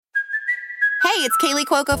Hey, it's Kaylee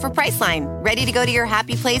Cuoco for Priceline. Ready to go to your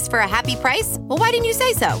happy place for a happy price? Well, why didn't you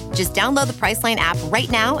say so? Just download the Priceline app right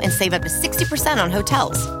now and save up to 60% on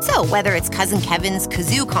hotels. So whether it's Cousin Kevin's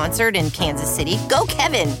Kazoo Concert in Kansas City, go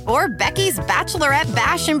Kevin, or Becky's Bachelorette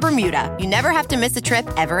Bash in Bermuda, you never have to miss a trip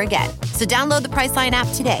ever again. So download the Priceline app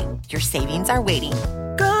today. Your savings are waiting.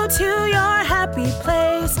 Go to your happy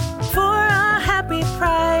place for a happy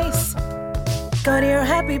price. Go to your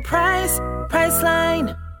happy price,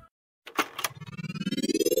 Priceline.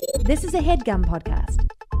 This is a HeadGum podcast.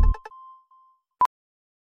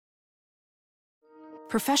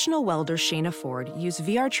 Professional welder Shayna Ford used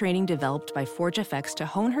VR training developed by ForgeFX to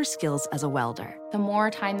hone her skills as a welder. The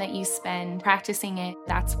more time that you spend practicing it,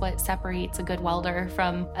 that's what separates a good welder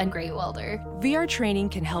from a great welder. VR training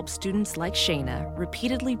can help students like Shayna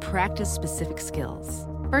repeatedly practice specific skills.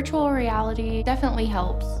 Virtual reality definitely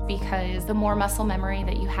helps because the more muscle memory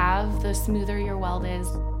that you have, the smoother your weld is.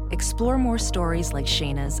 Explore more stories like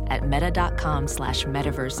Shayna's at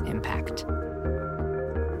meta.com/metaverseimpact.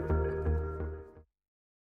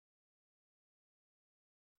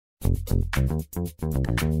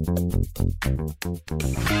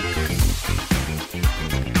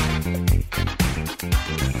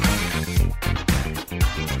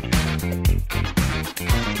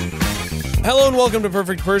 Hello and welcome to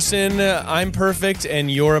Perfect Person. I'm perfect and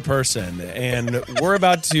you're a person. And we're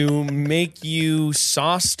about to make you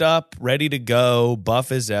sauced up, ready to go,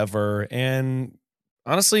 buff as ever. And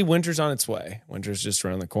honestly, winter's on its way. Winter's just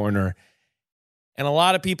around the corner. And a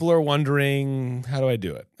lot of people are wondering, how do I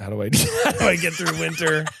do it? How do I get through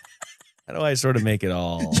winter? How do I sort of make it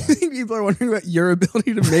all? You think people are wondering about your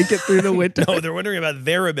ability to make it through the winter? No, they're wondering about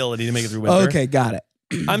their ability to make it through winter. Okay, got it.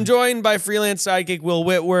 I'm joined by freelance sidekick Will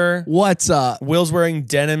Witwer. What's up? Will's wearing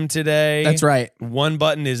denim today. That's right. One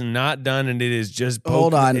button is not done, and it is just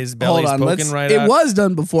Hold on. His belly's poking right out. It was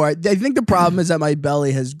done before. I think the problem is that my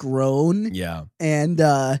belly has grown. Yeah. And,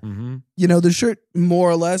 the shirt more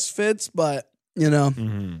or less fits, but,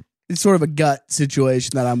 it's sort of a gut situation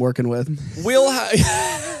that I'm working with. Will,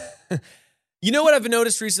 you know what I've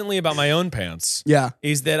noticed recently about my own pants? Yeah.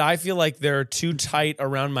 Is that I feel like they're too tight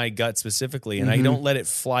around my gut specifically, and I don't let it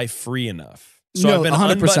fly free enough. So No, I've been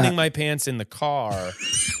 100%. unbuttoning my pants in the car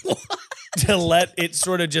to let it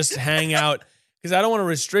sort of just hang out because I don't want to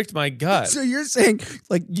restrict my gut. So you're saying,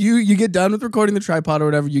 like, you get done with recording the tripod or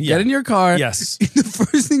whatever, you get in your car. Yes. The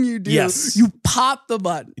first thing you do, you pop the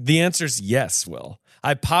button. The answer is yes, Will.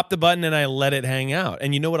 I pop the button and I let it hang out.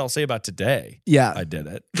 And you know what I'll say about today? Yeah. I did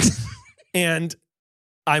it. And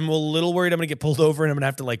I'm a little worried I'm going to get pulled over and I'm going to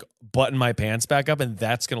have to like button my pants back up and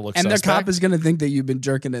that's going to look suspect. And the cop is going to think that you've been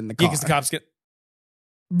jerking it in the car. Yeah, because the cop's going to...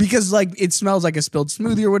 Because like it smells like a spilled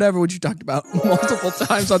smoothie or whatever, which you talked about multiple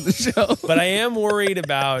times on the show. But I am worried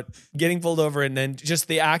about getting pulled over and then just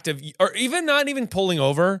the act of, or even not even pulling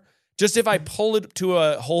over, just if I pull it to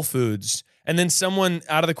a Whole Foods and then someone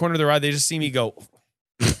out of the corner of their eye, they just see me go...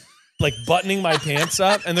 like buttoning my pants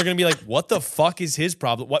up, and they're gonna be like, "What the fuck is his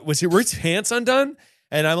problem? What were his pants undone?"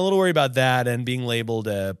 And I'm a little worried about that and being labeled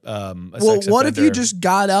a sex what offender. if you just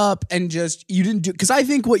got up and you didn't do? Because I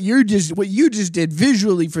think what you just did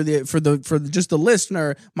visually for just the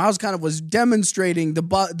listener, Miles kind of was demonstrating the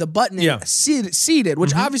buttoning seated,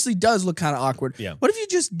 which obviously does look kind of awkward. Yeah. What if you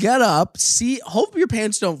just get up, hope your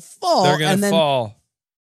pants don't fall, They're gonna and then fall.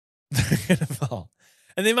 They're gonna fall.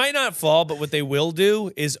 And they might not fall, but what they will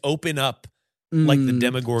do is open up like the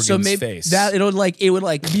Demogorgon's face. That it would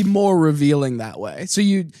be more revealing that way. So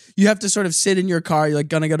you have to sort of sit in your car. You're like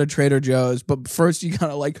gonna go to Trader Joe's, but first you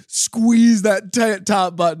gotta like squeeze that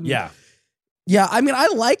top button. Yeah. Yeah, I mean, I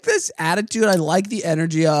like this attitude. I like the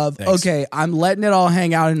energy of, okay, I'm letting it all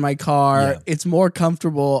hang out in my car. Yeah. It's more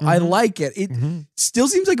comfortable. I like it. It still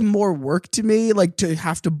seems like more work to me, like to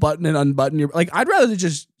have to button and unbutton your, like, I'd rather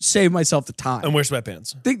just save myself the time. And wear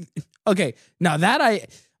sweatpants. Okay, now that I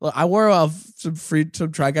wore some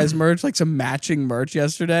Try Guys merch, like some matching merch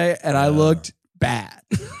yesterday, and I looked bad.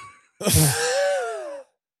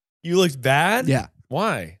 You looked bad? Yeah.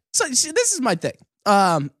 Why? So see, this is my thing.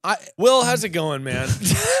 Will, how's it going, man?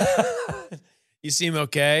 You seem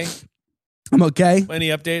okay? I'm okay. Any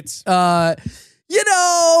updates? I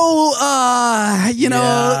know.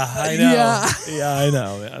 Yeah, I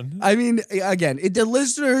know, man. I mean, again, the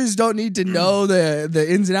listeners don't need to know the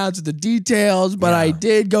ins and outs of the details, but I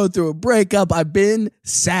did go through a breakup. I've been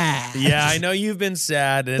sad. Yeah, I know you've been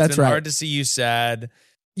sad, and it's been hard to see you sad.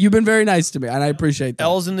 You've been very nice to me, and I appreciate that.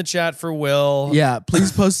 L's in the chat for Will. Yeah,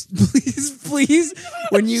 please post, please,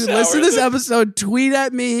 when you listen to this episode, tweet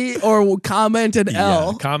at me or comment an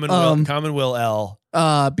L. Common Will L.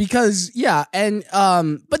 Because and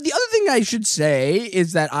but the other thing I should say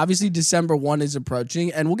is that obviously December 1 is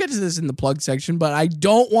approaching, and we'll get to this in the plug section, but I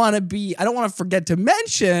don't want to forget to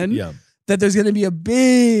mention that there's going to be a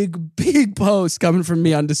big post coming from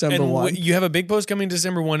me on December 1. You have a big post coming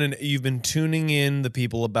December 1, and you've been tuning in the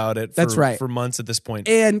people about it for months at this point.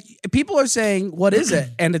 And people are saying, what is it?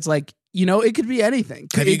 And it's like, it could be anything.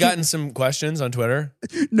 Have you gotten some questions on Twitter?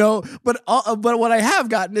 No, but what I have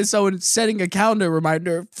gotten is someone setting a calendar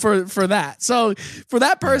reminder for that. So for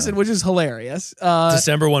that person, which is hilarious.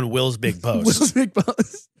 December 1, Will's big post. Will's big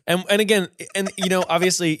post. And again,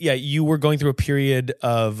 obviously, you were going through a period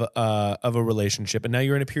of a relationship, and now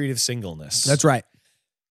you're in a period of singleness. That's right.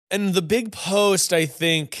 And the big post, I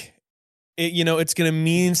think, it's going to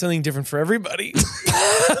mean something different for everybody.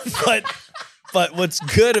 But what's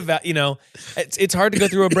good about, it's hard to go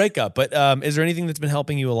through a breakup, but is there anything that's been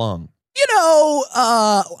helping you along?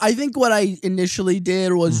 I think what I initially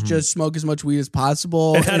did was just smoke as much weed as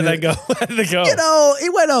possible. And how did that go?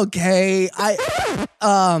 It went okay.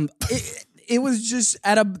 It was just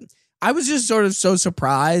I was just sort of so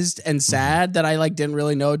surprised and sad that I didn't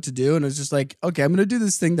really know what to do. And it was just like, okay, I'm going to do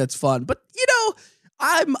this thing that's fun. But,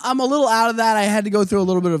 I'm a little out of that. I had to go through a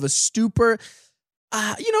little bit of a stupor.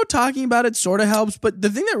 Talking about it sort of helps, but the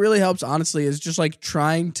thing that really helps, honestly, is just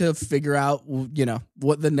trying to figure out,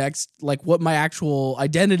 what the next, what my actual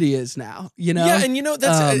identity is now, Yeah, and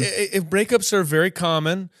that's if breakups are very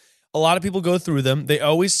common. A lot of people go through them. They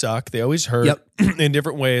always suck. They always hurt in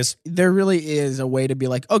different ways. There really is a way to be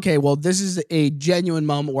like, okay, well, this is a genuine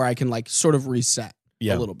moment where I can sort of reset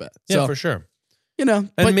a little bit. Yeah, for sure.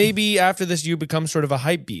 And maybe after this, you become sort of a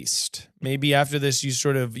hype beast. Maybe after this,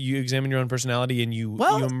 you examine your own personality and you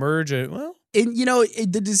emerge.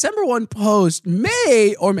 The December 1 post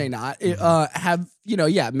may or may not have,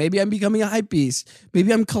 maybe I'm becoming a hype beast.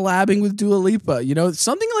 Maybe I'm collabing with Dua Lipa,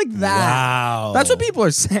 something like that. Wow. That's what people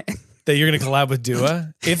are saying. That you're going to collab with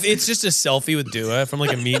Dua? If it's just a selfie with Dua from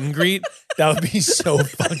a meet and greet, that would be so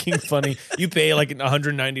fucking funny. You pay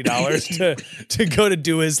 $190 to go to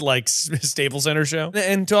Dua's Staples Center show.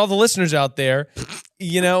 And to all the listeners out there,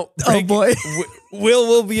 oh boy,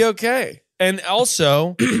 Will be okay. And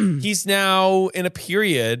also, he's now in a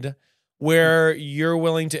period where you're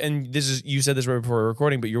willing to, and you said this right before we were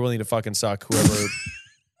recording, but you're willing to fucking suck whoever.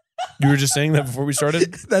 You were just saying that before we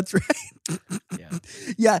started? That's right.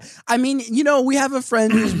 Yeah. I mean, we have a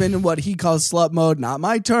friend who's been in what he calls slut mode, not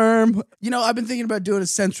my term. I've been thinking about doing a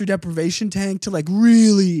sensory deprivation tank to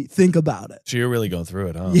really think about it. So you're really going through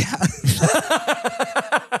it, huh? Yeah.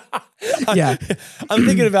 Yeah. I'm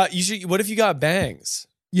thinking about, what if you got bangs?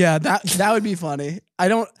 Yeah, that would be funny.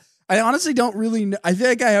 I honestly don't really know. I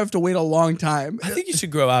think I have to wait a long time. I think you should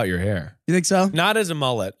grow out your hair. You think so? Not as a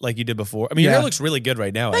mullet like you did before. I mean, your hair looks really good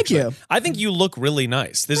right now. Thank you. I think you look really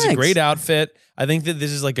nice. This is a great outfit. I think that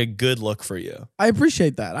this is a good look for you. I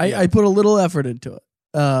appreciate that. I put a little effort into it.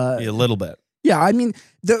 A little bit. Yeah, I mean,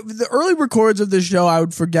 the early records of the show, I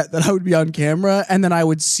would forget that I would be on camera, and then I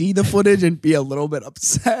would see the footage and be a little bit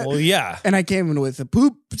upset. Well, yeah. And I came in with a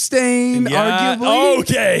poop stain, arguably.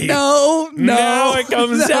 Okay. No. Now it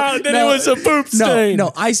comes out that it was a poop stain.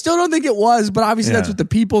 No, I still don't think it was, but obviously that's what the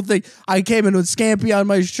people think. I came in with scampi on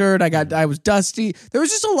my shirt. I was dusty. There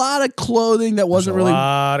was just a lot of clothing that wasn't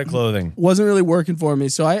really working for me.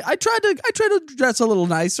 So I tried to dress a little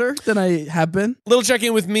nicer than I have been. Little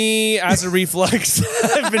check-in with me as a reflux.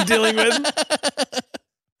 I've been dealing with.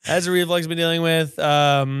 As a reflux, been dealing with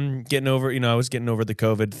getting over. I was getting over the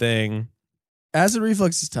COVID thing. Acid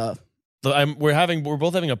reflux is tough. We're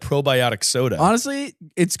both having a probiotic soda. Honestly,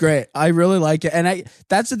 it's great. I really like it, and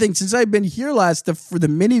that's the thing. Since I've been here last, the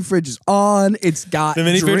mini fridge is on. It's got the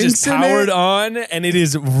mini fridge is powered on, and it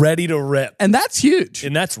is ready to rip. And that's huge.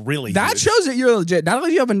 And that's really that huge. shows that you're legit. Not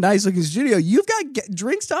only do you have a nice looking studio, you've got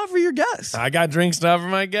drinks to offer your guests. I got drinks to offer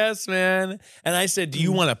my guests, man. And I said, "Do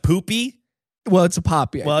you want a poopy?" Well, it's a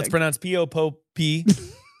poppy. It's pronounced P-O-P-O-P.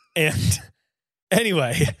 And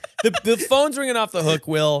anyway, the phone's ringing off the hook,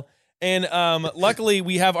 Will. And luckily,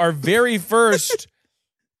 we have our very first.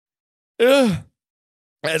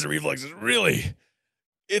 Acid reflux is really.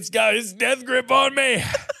 It's got its death grip on me.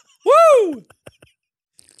 Woo!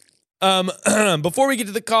 Before we get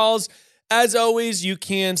to the calls, as always, you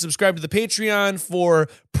can subscribe to the Patreon for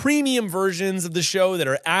premium versions of the show that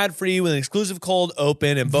are ad-free with an exclusive cold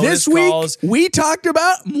open and bonus calls. This week, we talked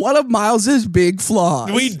about one of Miles's big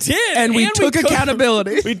flaws. We did. And we took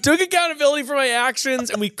accountability. We took accountability for my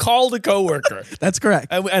actions, and we called a coworker. That's correct.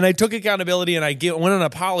 And I took accountability, and I went on an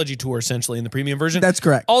apology tour, essentially, in the premium version. That's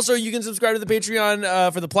correct. Also, you can subscribe to the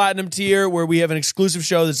Patreon for the Platinum tier, where we have an exclusive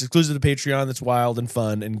show that's exclusive to Patreon that's wild and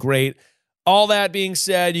fun and great. all that being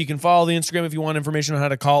said, you can follow the Instagram if you want information on how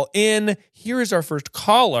to call in. Here is our first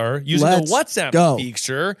caller using the WhatsApp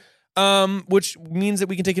feature, which means that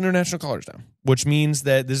we can take international callers now, which means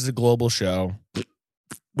that this is a global show,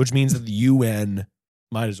 which means that the UN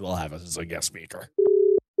might as well have us as a guest speaker.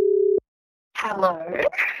 Hello.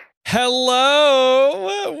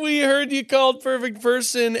 We heard you called Perfect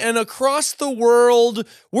Person, and across the world,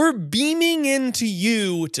 we're beaming into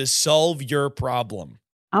you to solve your problem.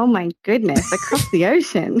 Oh my goodness, across the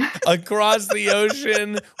ocean. Across the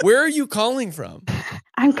ocean. Where are you calling from?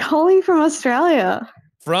 I'm calling from Australia.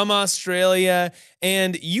 From Australia,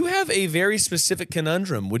 and you have a very specific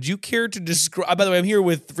conundrum. Would you care to describe? By the way, I'm here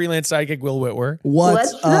with freelance sidekick Will Witwer.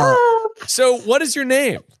 What's up? So, what is your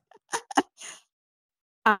name?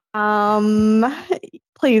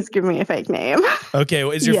 Please give me a fake name. Okay,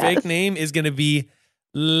 well, your fake name is going to be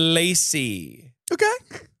Lacey. Okay.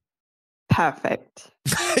 Perfect.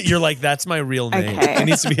 You're like, that's my real name. Okay. It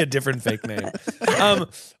needs to be a different fake name.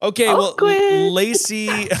 Okay, Awkward. well, Lacey,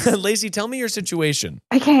 tell me your situation.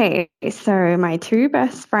 Okay, so my two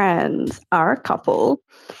best friends are a couple,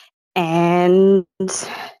 and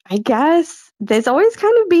I guess there's always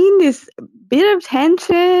kind of been this bit of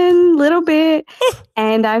tension, little bit,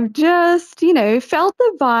 and I've just, felt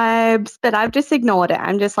the vibes, but I've just ignored it.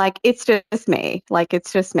 I'm just like, it's just me. Like,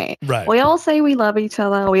 it's just me. Right. We all say we love each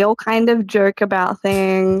other. We all kind of joke about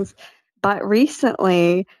things, but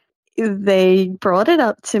recently they brought it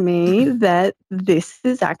up to me that this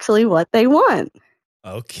is actually what they want.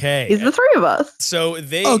 Okay. Is the three of us. So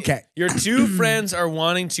your two friends are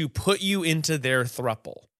wanting to put you into their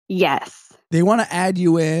throuple. Yes. They want to add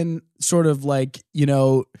you in, sort of like,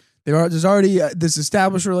 there's already this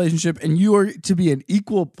established relationship, and you are to be an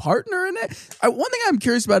equal partner in it. One thing I'm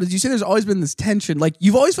curious about is you say there's always been this tension. Like,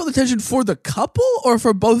 you've always felt the tension for the couple or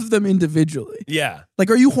for both of them individually? Yeah.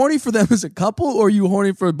 Like, are you horny for them as a couple, or are you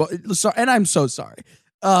horny for both? Sorry, and I'm so sorry.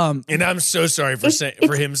 And I'm so sorry for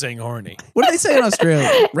him saying horny. What do they say in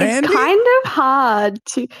Australia? Randy? It's kind of hard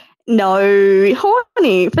to... No,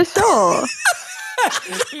 horny, for sure.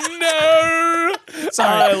 No. Sorry.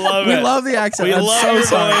 I love it. We love the accent. We I'm love so your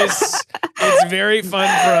sorry. voice. It's very fun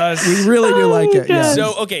for us. We really do like it. Yeah.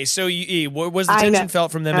 So what was the tension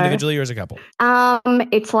felt from them individually or as a couple?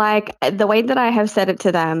 It's like the way that I have said it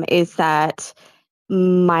to them is that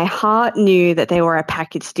my heart knew that they were a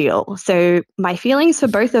package deal. So my feelings for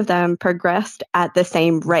both of them progressed at the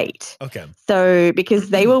same rate. Okay. So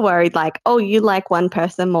because they were worried like, oh, you like one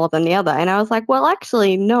person more than the other. And I was like, well,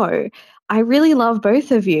 actually, no. I really love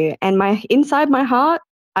both of you. And inside my heart,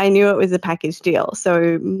 I knew it was a package deal.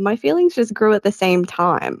 So my feelings just grew at the same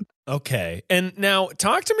time. Okay. And now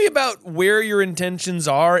talk to me about where your intentions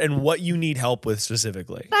are and what you need help with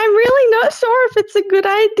specifically. I'm really not sure if it's a good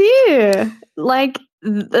idea. Like,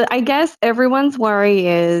 I guess everyone's worry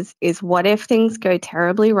is what if things go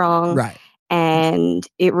terribly wrong? Right. And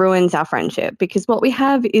it ruins our friendship, because what we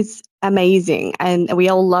have is amazing and we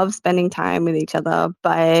all love spending time with each other.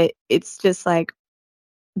 But it's just like,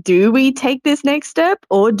 do we take this next step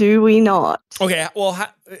or do we not? Okay. Well,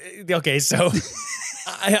 so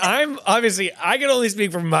I'm obviously, I can only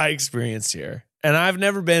speak from my experience here, and I've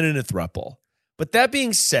never been in a throuple. But that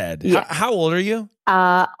being said, how old are you?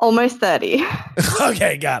 Almost 30.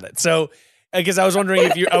 Okay, got it. So, because I was wondering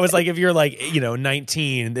if you're like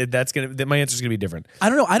 19, that my answer's gonna be different. I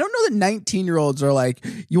don't know. I don't know that 19-year-olds are like,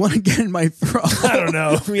 you want to get in my throat. I don't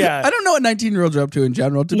know. Yeah. I don't know what 19-year-olds are up to in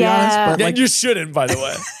general, to be honest. But like, you shouldn't, by the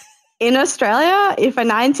way. In Australia, if a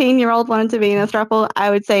 19-year-old wanted to be in a throuple, I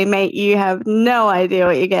would say, mate, you have no idea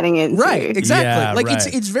what you're getting into. Right, exactly. Yeah, like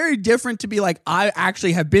right. it's very different to be like, I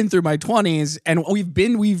actually have been through my 20s, and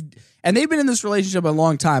and they've been in this relationship a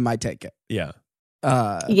long time, I take it. Yeah.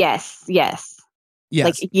 Yes.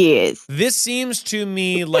 Like years. This seems to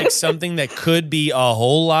me like something that could be a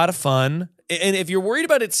whole lot of fun. And if you're worried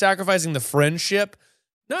about it sacrificing the friendship,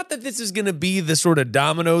 not that this is going to be the sort of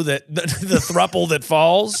domino that the throuple that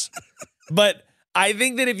falls, but I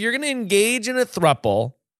think that if you're going to engage in a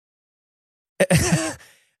throuple,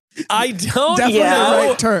 I don't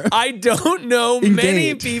know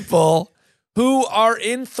many people who are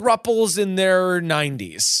in throuples in their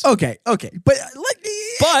 90s. Okay. But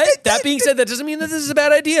that being said, that doesn't mean that this is a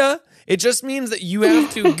bad idea. It just means that you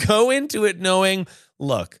have to go into it knowing,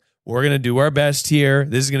 look, we're going to do our best here.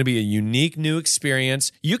 This is going to be a unique new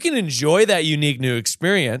experience. You can enjoy that unique new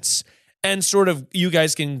experience, and sort of you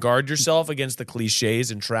guys can guard yourself against the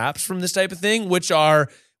cliches and traps from this type of thing, which are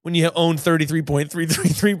when you own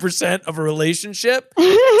 33.333% of a relationship.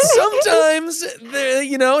 Sometimes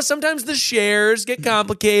the shares get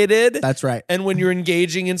complicated. That's right. And when you're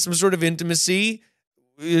engaging in some sort of intimacy,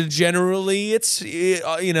 generally it's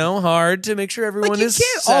hard to make sure everyone is you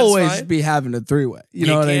can't satisfied. Always be having a three-way. You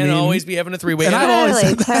know what I mean? can't always be having a three-way. And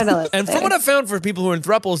Totally. And from what I've found for people who are in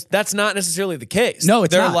thruples, that's not necessarily the case. No,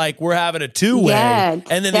 it's They're not. like, we're having a two-way, and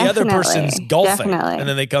then the other person's golfing, and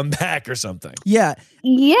then they come back or something. Yeah.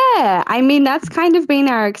 Yeah, I mean, that's kind of been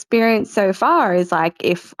our experience so far, is like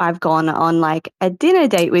if I've gone on like a dinner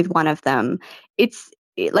date with one of them, it's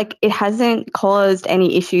like it hasn't caused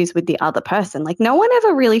any issues with the other person. Like no one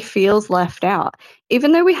ever really feels left out,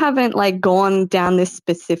 even though we haven't like gone down this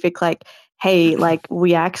specific like, hey, like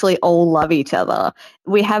we actually all love each other.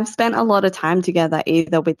 We have spent a lot of time together,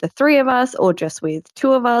 either with the three of us or just with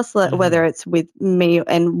two of us, whether it's with me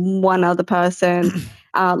and one other person.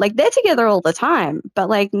 Like they're together all the time, but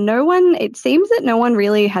like it seems that no one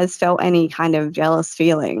really has felt any kind of jealous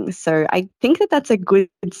feelings. So I think that that's a good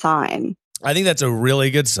sign. I think that's a really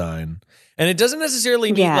good sign. And it doesn't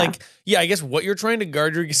necessarily mean I guess what you're trying to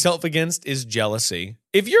guard yourself against is jealousy.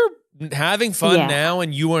 If you're having fun now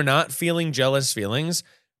and you are not feeling jealous feelings,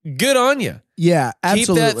 good on you. Yeah,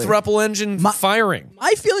 absolutely. Keep that throuple engine firing.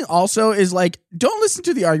 My feeling also is like, don't listen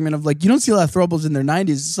to the argument of like, you don't see a lot of thruples in their 90s.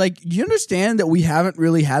 It's like, you understand that we haven't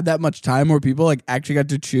really had that much time where people like actually got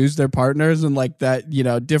to choose their partners and like that,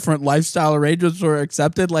 different lifestyle arrangements were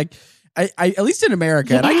accepted. Like, I at least in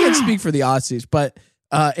America, and I can't speak for the Aussies, but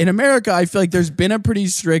in America, I feel like there's been a pretty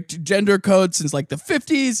strict gender code since like the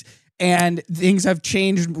 50s, and things have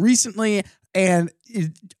changed recently. And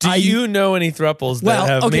do you know any thruples that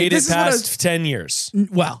have made it past 10 years?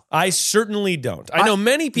 Well, I certainly don't. I know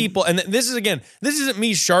many people, and this isn't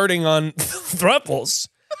me sharding on thruples.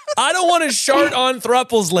 I don't want to shart on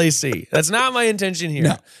thruples, Lacey. That's not my intention here.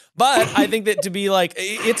 No. But I think that to be like,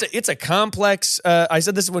 it's a complex, I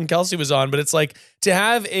said this when Kelsey was on, but it's like to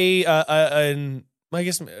have a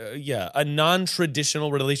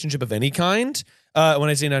non-traditional relationship of any kind. When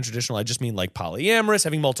I say non-traditional, I just mean like polyamorous,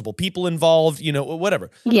 having multiple people involved,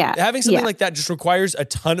 whatever. Yeah. Having something like that just requires a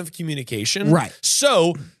ton of communication. Right.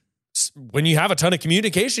 So when you have a ton of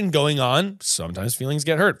communication going on, sometimes feelings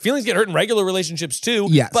get hurt. Feelings get hurt in regular relationships too.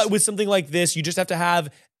 Yes. But with something like this, you just have to have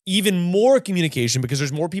even more communication because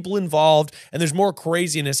there's more people involved and there's more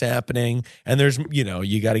craziness happening. And there's,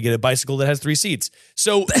 you got to get a bicycle that has 3 seats.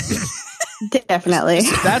 So definitely.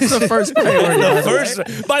 That's the first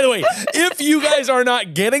priority. By the way, if you guys are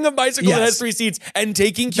not getting a bicycle that has 3 seats and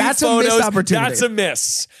taking cute photos, that's a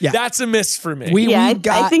miss. Yeah. That's a miss for me. I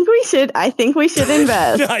think we should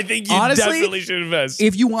invest. I think you definitely should invest.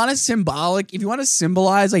 If you want to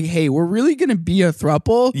symbolize like, hey, we're really going to be a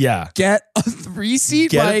throuple. Yeah. Get a 3-seat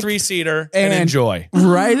Get a 3-seater and enjoy.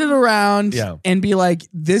 Ride it around and be like,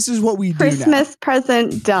 this is what we do now. Christmas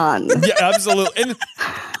present done. Yeah, absolutely. And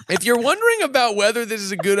if you're wondering about whether this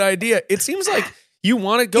is a good idea, it seems like you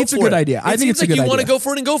want to go for it. It's a good idea. I think it's a good idea. You want to go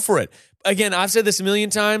for it and go for it. Again, I've said this a million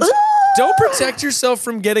times. Don't protect yourself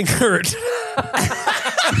from getting hurt.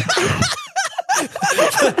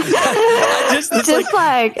 just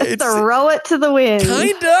throw it to the wind.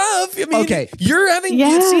 Kind of. I mean, okay.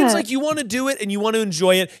 It seems like you want to do it and you want to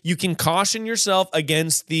enjoy it. You can caution yourself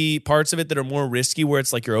against the parts of it that are more risky, where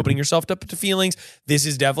it's like you're opening yourself up to feelings. This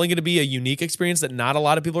is definitely going to be a unique experience that not a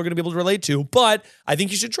lot of people are going to be able to relate to, but I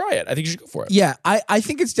think you should try it. I think you should go for it. Yeah, I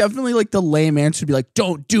think it's definitely like the lame answer to be like,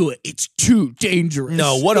 don't do it. It's too dangerous.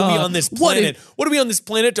 No, what are we on this planet? What are we on this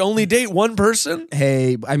planet to only date one person?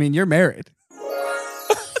 Hey, I mean, you're married.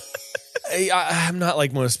 I'm not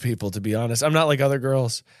like most people, to be honest. I'm not like other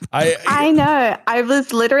girls. I know. I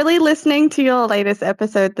was literally listening to your latest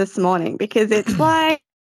episode this morning because it's like,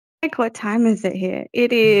 what time is it here?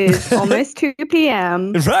 It is almost 2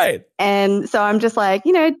 p.m. Right. And so I'm just like,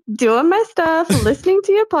 doing my stuff, listening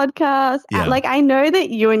to your podcast. Yeah. Like, I know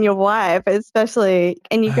that you and your wife, especially,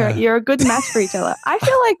 and you're a good match for each other. I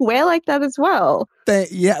feel like we're like that as well.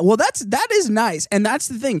 Well, that is nice. And that's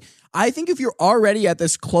the thing. I think if you're already at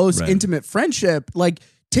this close, intimate friendship, like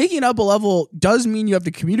taking it up a level does mean you have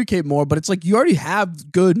to communicate more, but it's like you already have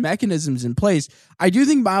good mechanisms in place. I do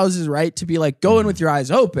think Miles is right to be like, go in with your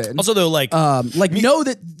eyes open. Also, though, know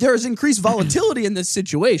that there's increased volatility in this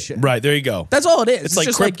situation. Right, there you go. That's all it is. It's like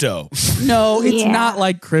just crypto. No, it's not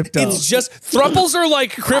like crypto. It's just thruples are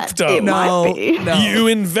like crypto. No. You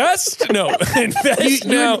invest? No. Invest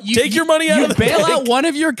now. Take your money out of the bail bank. out one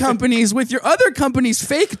of your companies with your other company's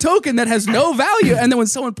fake token that has no value, and then when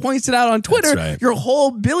someone points it out on Twitter, your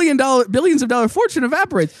whole billions of dollar fortune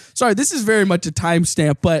evaporates. Sorry, this is very much a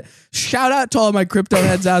timestamp, but shout out to all my crypto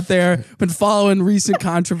heads out there. Been following recent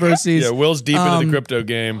controversies. Yeah, Will's deep into the crypto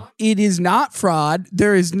game. It is not fraud.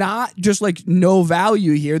 There is not just like no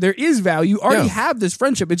value here. There is value. You already have this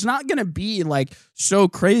friendship. It's not going to be like so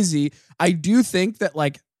crazy. I do think that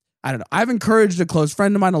like, I don't know. I've encouraged a close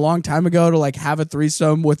friend of mine a long time ago to like have a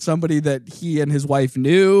threesome with somebody that he and his wife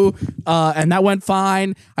knew, and that went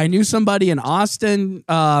fine. I knew somebody in Austin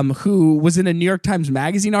who was in a New York Times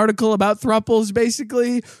Magazine article about thruples,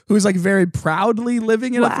 basically, who was like very proudly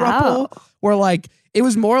living in a thruple, where like it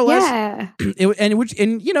was more or less,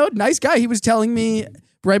 and you know, nice guy. He was telling me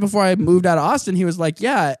right before I moved out of Austin, he was like,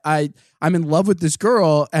 "Yeah, I'm in love with this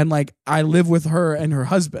girl, and like I live with her and her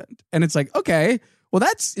husband," and it's like, okay. Well,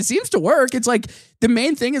 it seems to work. It's like the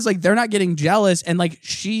main thing is like they're not getting jealous, and like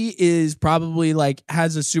she is probably like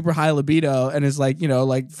has a super high libido and is like, you know,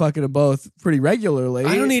 like fucking them both pretty regularly.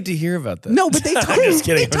 I don't need to hear about that. No, but they talked about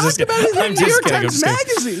it in the New York Times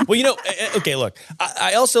Magazine. Well, you know, okay, look,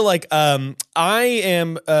 I also like, I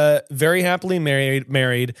am very happily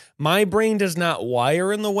married. My brain does not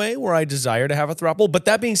wire in the way where I desire to have a throuple. But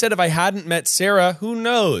that being said, if I hadn't met Sarah, who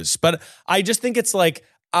knows? But I just think it's like,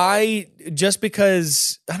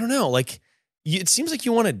 because I don't know, like it seems like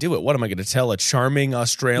you want to do it. What am I going to tell a charming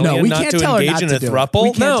Australian not to engage in a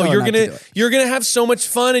throuple? No, you're gonna have so much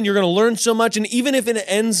fun and you're gonna learn so much. And even if it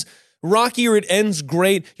ends rocky or it ends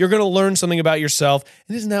great, you're gonna learn something about yourself.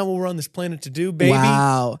 And isn't that what we're on this planet to do, baby?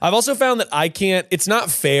 Wow. I've also found that I can't. It's not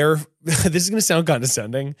fair. This is gonna sound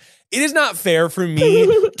condescending. It is not fair for me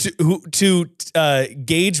to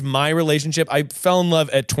gauge my relationship. I fell in love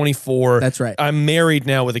at 24. That's right. I'm married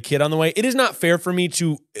now with a kid on the way. It is not fair for me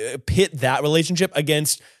to pit that relationship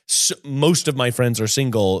against most of my friends are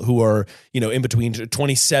single who are, you know, in between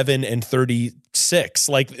 27 and 36.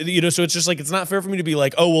 Like, you know, so it's just like, it's not fair for me to be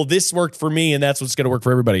like, oh, well, this worked for me and that's what's going to work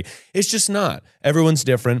for everybody. It's just not. Everyone's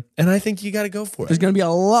different. And I think you got to go for it. There's going to be a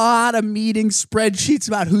lot of meeting spreadsheets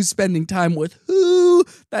about who's spending time with who.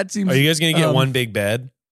 That seems. Are you guys going to get one big bed?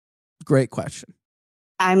 Great question.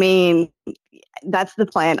 I mean, that's the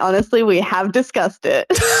plan. Honestly, we have discussed it.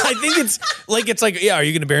 I think it's like, yeah, are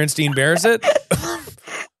you going to Berenstein Bears it?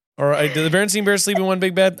 Or do the Berenstein Bears sleep in one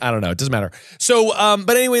big bed? I don't know. It doesn't matter. So,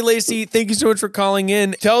 but anyway, Lacey, thank you so much for calling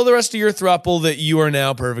in. Tell the rest of your throuple that you are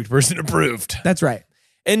now perfect person approved. That's right.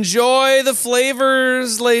 Enjoy the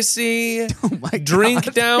flavors, Lacey. Oh my God.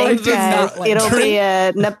 Drink down It'll be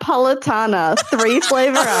a Napolitana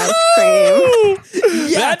 3-flavor ice cream.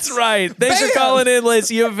 Yes. That's right. Thanks for calling in,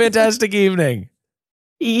 Lacey. You have a fantastic evening.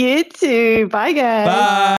 You too. Bye, guys.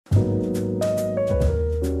 Bye.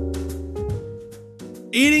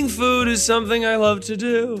 Eating food is something I love to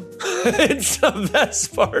do. It's the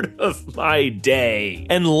best part of my day.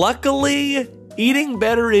 And luckily, eating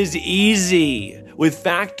better is easy. With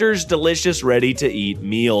Factor's delicious, ready-to-eat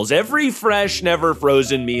meals. Every fresh, never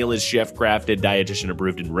frozen meal is chef-crafted,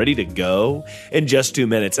 dietitian-approved, and ready to go in just 2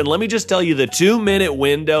 minutes. And let me just tell you, the 2-minute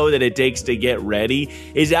window that it takes to get ready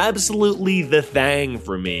is absolutely the thing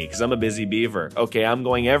for me, because I'm a busy beaver. Okay, I'm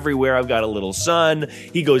going everywhere. I've got a little son.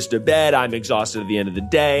 He goes to bed. I'm exhausted at the end of the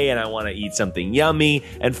day, and I want to eat something yummy.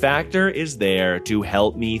 And Factor is there to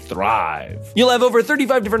help me thrive. You'll have over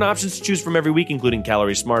 35 different options to choose from every week, including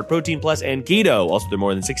Calorie Smart, Protein Plus, and Keto. Also, there are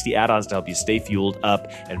more than 60 add-ons to help you stay fueled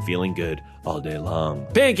up and feeling good all day long.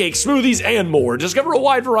 Pancakes, smoothies, and more. Discover a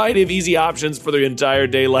wide variety of easy options for the entire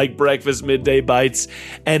day, like breakfast, midday bites,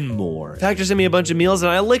 and more. Factor sent me a bunch of meals,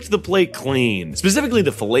 and I licked the plate clean. Specifically,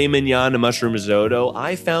 the filet mignon and mushroom risotto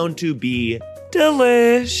I found to be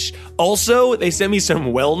delish. Also, they sent me some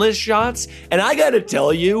wellness shots, and I gotta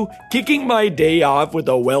tell you, kicking my day off with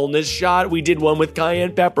a wellness shot, we did one with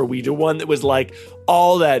cayenne pepper. We did one that was like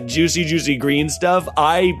all that juicy green stuff.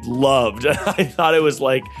 I loved. I thought it was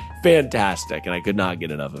like fantastic, and I could not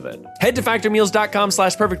get enough of it. Head to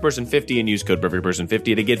factormeals.com/perfectperson50 and use code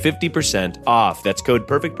perfectperson50 to get 50% off. That's code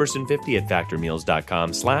perfectperson50 at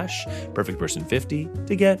factormeals.com/perfectperson50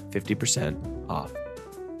 to get 50% off.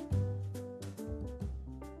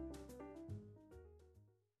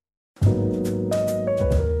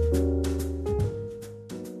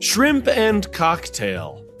 Shrimp and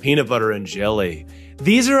cocktail, peanut butter and jelly.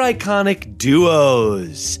 These are iconic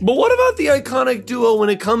duos. But what about the iconic duo when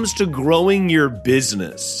it comes to growing your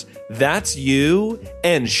business? That's you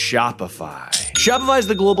and Shopify. Shopify is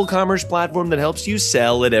the global commerce platform that helps you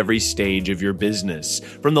sell at every stage of your business.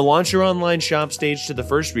 From the launch your online shop stage to the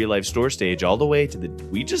first real life store stage, all the way to the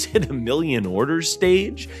we just hit 1 million orders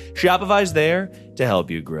stage, Shopify's there to help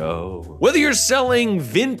you grow. Whether you're selling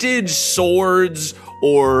vintage swords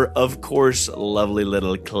or, of course, lovely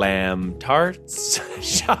little clam tarts.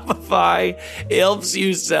 Shopify helps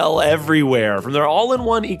you sell everywhere, from their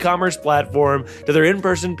all-in-one e-commerce platform to their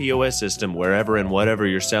in-person POS system. Wherever and whatever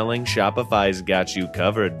you're selling, Shopify's got you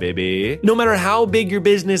covered, baby. No matter how big your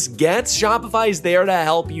business gets, Shopify's there to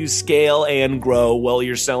help you scale and grow while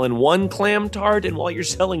you're selling one clam tart and while you're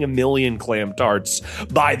selling 1 million clam tarts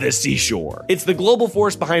by the seashore. It's the global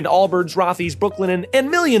force behind Allbirds, Rothy's, Brooklinen, and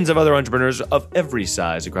millions of other entrepreneurs of every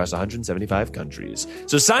size across 175 countries.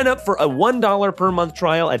 So sign up for a $1 per month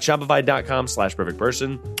trial at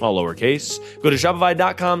shopify.com/perfectperson, all lowercase. Go to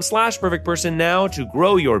shopify.com/perfectperson now to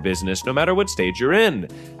grow your business no matter what stage you're in.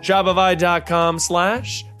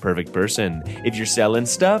 Shopify.com/perfectperson. If you're selling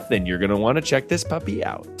stuff, then you're going to want to check this puppy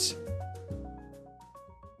out.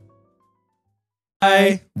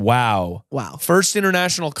 Wow. First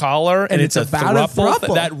international caller, and it's about a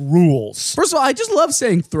throuple. That rules. First of all, I just love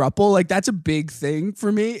saying throuple. Like, that's a big thing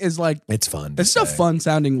for me. Is like, it's fun. It's a fun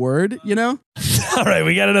sounding word, you know? All right,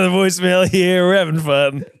 we got another voicemail here. We're having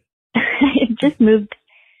fun. I just moved.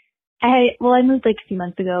 I moved like a few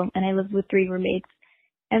months ago, and I lived with 3 roommates,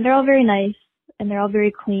 and they're all very nice, and they're all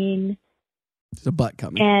very clean. There's a butt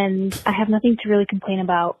coming. And I have nothing to really complain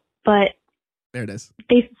about, but there it is.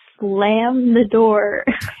 They slam the door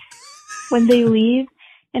when they leave,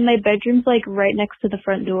 and my bedroom's like right next to the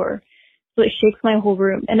front door, so it shakes my whole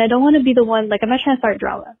room. And I don't want to be the one, like, I'm not trying to start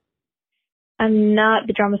drama. I'm not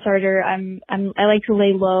the drama starter. I like to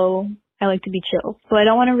lay low. I like to be chill, so I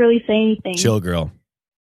don't want to really say anything. Chill girl.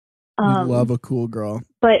 Love a cool girl.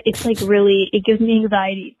 But it's like really, it gives me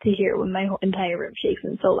anxiety to hear when my whole entire room shakes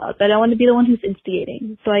and so loud. But I don't want to be the one who's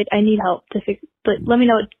instigating, so I need help to fix. But let me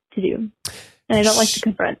know what to do. And I don't like to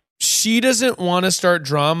confront. She doesn't want to start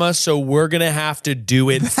drama, so we're going to have to do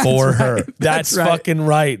it for her. That's right. Fucking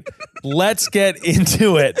right. Let's get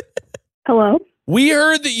into it. Hello? We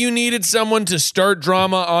heard that you needed someone to start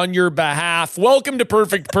drama on your behalf. Welcome to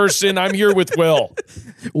Perfect Person. I'm here with Will.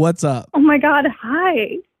 What's up? Oh my God.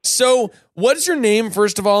 Hi. So what's your name,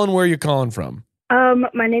 first of all, and where are you calling from?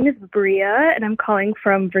 My name is Bria, and I'm calling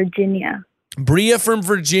from Virginia. Bria from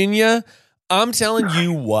Virginia? I'm telling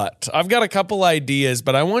you what, I've got a couple ideas,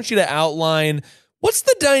 but I want you to outline what's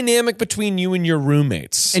the dynamic between you and your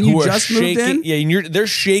roommates. And you just moved in? Yeah, and they're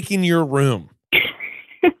shaking your room.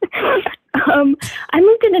 I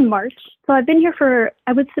moved in March, so I've been here for,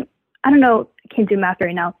 I don't know, I can't do math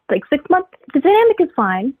right now, like 6 months. The dynamic is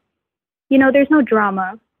fine. You know, there's no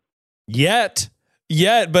drama. Yet,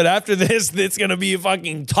 but after this, it's going to be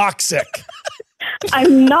fucking toxic.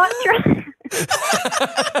 I'm not trying.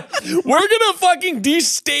 We're gonna fucking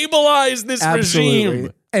destabilize this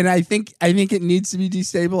regime, and I think it needs to be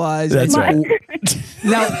destabilized. That's right.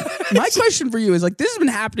 Now, my question for you is, like, this has been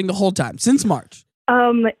happening the whole time since March.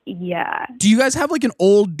 Yeah. Do you guys have like an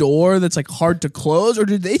old door that's like hard to close, or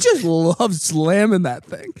do they just love slamming that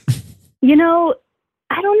thing? You know,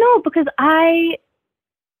 I don't know, because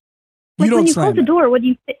when you close the door, what do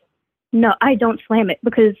you think? No, I don't slam it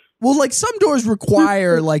because... Well, like, some doors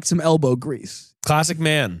require, like, some elbow grease. Classic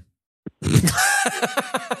man. You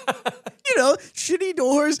know, shitty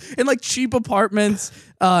doors in, like, cheap apartments.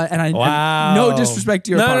 And wow. No disrespect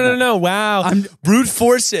to your apartment. No. Wow. Brute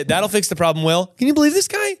force it. That'll fix the problem, Will. Can you believe this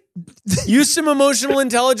guy? Use some emotional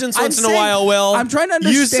intelligence once in a while, Will. I'm trying to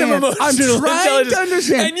understand. Use some emotional intelligence. To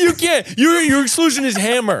understand. And you can't. Your solution is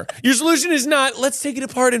hammer. Your solution is not, let's take it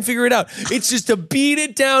apart and figure it out. It's just to beat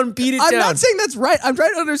it down. I'm not saying that's right. I'm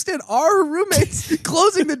trying to understand, are roommates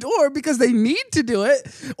closing the door because they need to do it?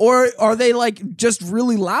 Or are they, like, just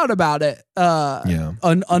really loud about it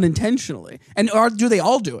unintentionally? And do they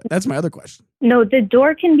all do it? That's my other question. No, the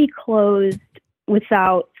door can be closed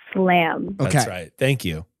without slam. Okay. That's right. Thank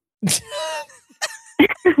you.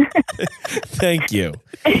 Thank you.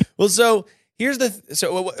 Well, so here's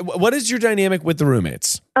what is your dynamic with the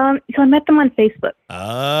roommates? So I met them on Facebook.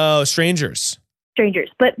 Oh, strangers,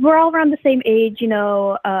 but we're all around the same age, you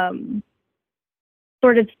know,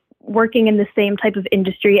 sort of working in the same type of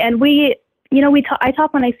industry. And I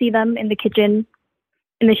talk when I see them in the kitchen,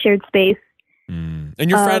 in the shared space. And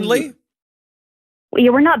you're friendly?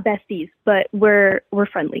 Yeah, we're not besties, but we're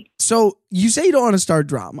friendly. So you say you don't want to start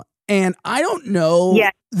drama. And I don't know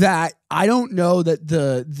that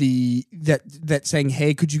that saying,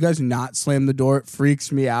 hey, could you guys not slam the door? It freaks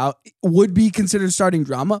me out. Would be considered starting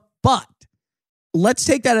drama, but let's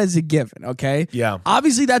take that as a given, okay? Yeah.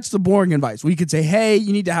 Obviously, that's the boring advice. We could say, hey,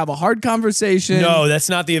 you need to have a hard conversation. No, that's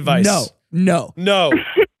not the advice. No.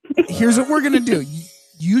 Here's what we're going to do.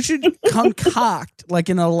 You should concoct like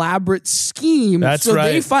an elaborate scheme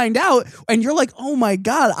they find out, and you're like, oh my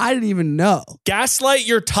God, I didn't even know. Gaslight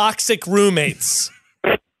your toxic roommates.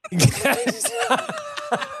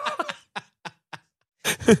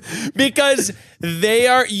 Because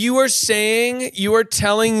you are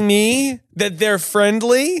telling me that they're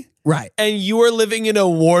friendly, right? And you are living in a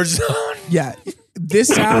war zone. Yeah. This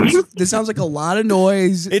sounds like a lot of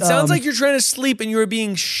noise. It sounds like you're trying to sleep and you are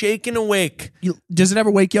being shaken awake. Does it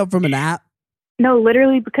ever wake you up from a nap? No,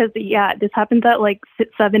 literally, because this happens at like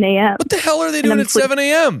 7 a.m. What the hell are they doing at 7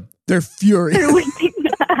 a.m.? They're furious. They're waking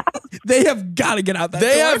up. They have got to get out that door.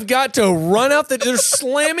 They have got to run out. They're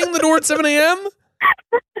slamming the door at 7 a.m.?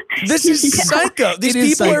 This is psycho. These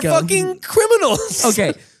people are fucking criminals.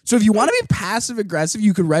 Okay. So if you want to be passive aggressive,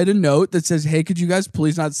 you could write a note that says, hey, could you guys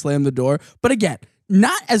please not slam the door? But again,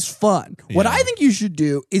 not as fun. Yeah. What I think you should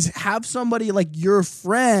do is have somebody like your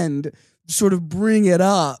friend sort of bring it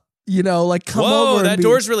up. You know, like come over. Whoa, that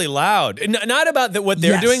door's really loud. Not about what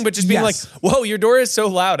they're doing, but just being like, whoa, your door is so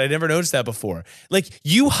loud. I never noticed that before. Like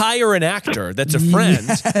you hire an actor that's a friend,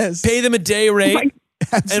 pay them a day rate.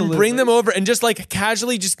 And bring them over and just like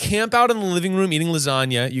casually just camp out in the living room eating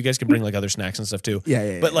lasagna. You guys can bring like other snacks and stuff too.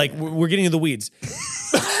 Yeah. But like we're getting into the weeds.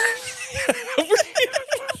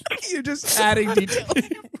 You're just adding detail.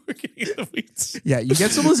 We're getting into the weeds. Yeah, you get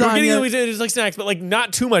some lasagna. We're getting into the weeds. It's like snacks, but like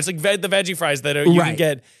not too much. Like the veggie fries that you can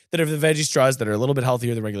get that are the veggie straws that are a little bit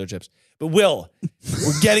healthier than regular chips. But Will,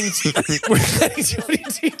 we're getting too many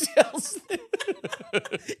details.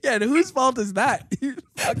 Yeah, and whose fault is that? You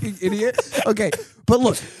fucking idiot. Okay, but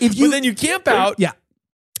look, but then you camp out. Yeah.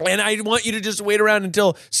 And I want you to just wait around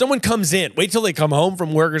until someone comes in. Wait till they come home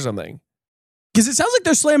from work or something. Because it sounds like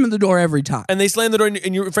they're slamming the door every time. And they slam the door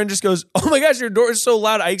and your friend just goes, oh my gosh, your door is so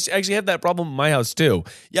loud. I actually have that problem in my house too.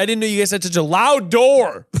 Yeah, I didn't know you guys had such a loud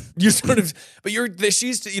door. You sort of, but your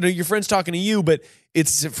friend's talking to you, but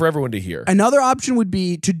it's for everyone to hear. Another option would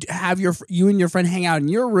be to have you and your friend hang out in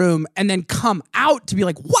your room and then come out to be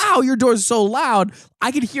like, wow, your door is so loud.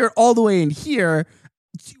 I could hear it all the way in here.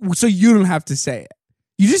 So you don't have to say it.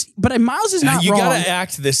 But Miles is not wrong. You gotta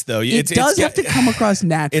act this though. It does have to come across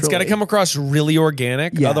naturally. It's got to come across really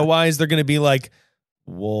organic. Yeah. Otherwise, they're gonna be like,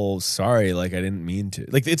 "Well, sorry, like I didn't mean to."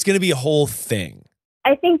 Like it's gonna be a whole thing.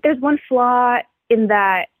 I think there's one flaw in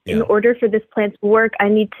that. Yeah. In order for this plan to work, I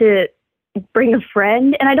need to bring a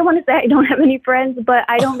friend, and I don't want to say I don't have any friends, but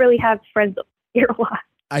I don't really have friends here a lot.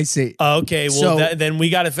 I see. Okay, well then we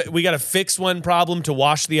gotta fix one problem to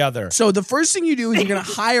wash the other. So the first thing you do is you're gonna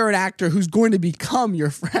hire an actor who's going to become your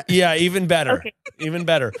friend. Yeah, even better. Okay. Even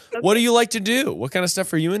better. Okay. What do you like to do? What kind of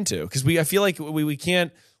stuff are you into? Because I feel like we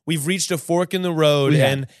can't. We've reached a fork in the road,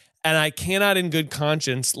 and I cannot, in good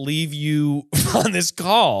conscience, leave you on this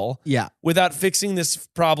call. Yeah. Without fixing this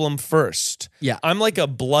problem first. Yeah. I'm like a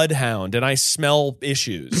bloodhound, and I smell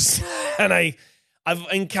issues, and I've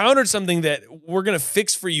encountered something that we're going to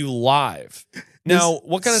fix for you live. Now,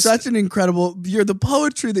 what kind of... Such an incredible... You're the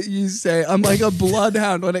poetry that you say. I'm like a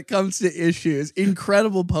bloodhound when it comes to issues.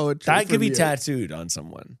 Incredible poetry. That could be tattooed on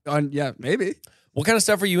someone. Yeah, maybe. What kind of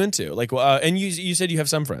stuff are you into? Like, and you said you have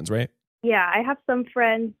some friends, right? Yeah, I have some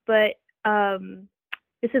friends, but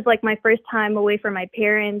this is like my first time away from my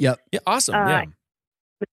parents. Yep. Yeah, awesome. Yeah.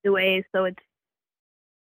 Away, so it's...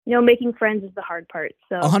 making friends is the hard part.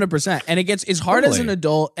 So 100%. And it's hard as an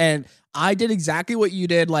adult. And I did exactly what you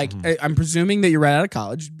did. Like, I'm presuming that you're right out of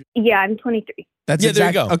college. Yeah, I'm 23. That's there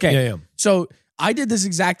you go. Okay. Yeah. So I did this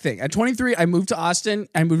exact thing. At 23, I moved to Austin.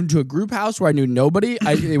 I moved into a group house where I knew nobody.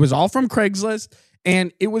 It was all from Craigslist.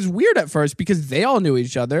 And it was weird at first because they all knew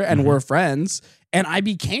each other and were friends. And I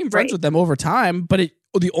became friends with them over time. But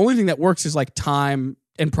the only thing that works is like time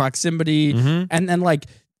and proximity. And then like,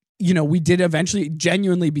 we did eventually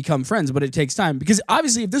genuinely become friends, but it takes time. Because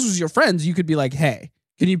obviously, if this was your friends, you could be like, hey,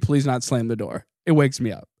 can you please not slam the door? It wakes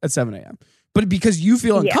me up at 7 a.m. But because you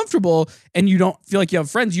feel uncomfortable and you don't feel like you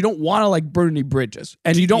have friends, you don't want to like burn any bridges.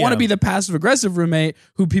 And you don't want to be the passive aggressive roommate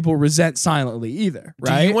who people resent silently either,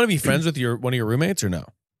 right? Do you want to be friends with one of your roommates or no?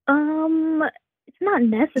 It's not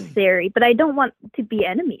necessary, but I don't want to be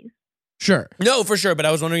enemies. Sure. No, for sure. But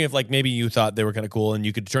I was wondering if like maybe you thought they were kind of cool and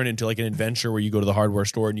you could turn it into like an adventure where you go to the hardware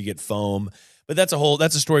store and you get foam. But that's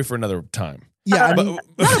a story for another time. Yeah, I mean,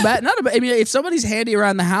 not a bad. I mean, if somebody's handy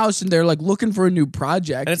around the house and they're like looking for a new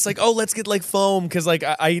project, and it's like, oh, let's get like foam because like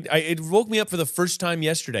it woke me up for the first time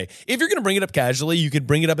yesterday. If you're gonna bring it up casually, you could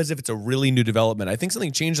bring it up as if it's a really new development. I think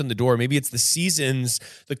something changed on the door. Maybe it's the seasons,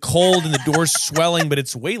 the cold, and the door's swelling, but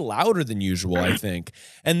it's way louder than usual. I think,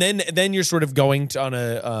 and then you're sort of going on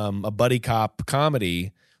a buddy cop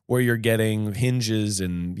comedy. Where you're getting hinges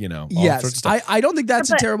and, all sorts of stuff. I don't think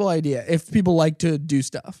that's a terrible idea if people like to do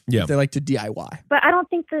stuff. Yeah. If they like to DIY. But I don't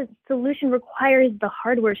think the solution requires the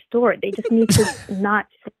hardware store. They just need to not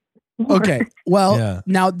more. Okay. Well,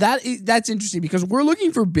 now that's interesting because we're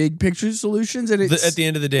looking for big picture solutions, and it's At the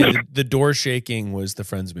end of the day, the door shaking was the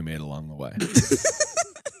friends we made along the way.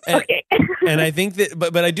 Okay. And I think that,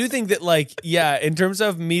 but I do think that, like, yeah, in terms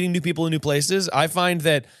of meeting new people in new places, I find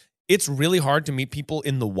that it's really hard to meet people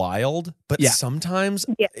in the wild, but sometimes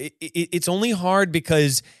it's only hard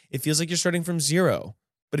because it feels like you're starting from zero.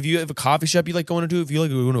 But if you have a coffee shop you like going to, if you like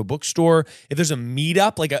going to a bookstore, if there's a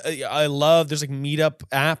meetup, like I love, there's like meetup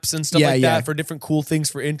apps and stuff like that for different cool things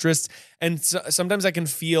for interests. And sometimes I can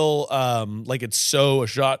feel like it's so a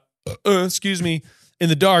shot, excuse me, in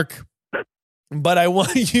the dark. But I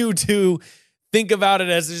want you to think about it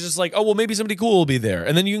as it's just like, oh, well, maybe somebody cool will be there.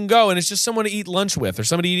 And then you can go and it's just someone to eat lunch with or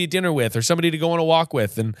somebody to eat dinner with or somebody to go on a walk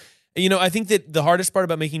with. And, you know, I think that the hardest part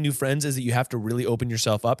about making new friends is that you have to really open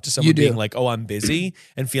yourself up to someone being like, oh, I'm busy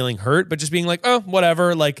and feeling hurt, but just being like, oh,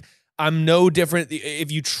 whatever. Like, I'm no different.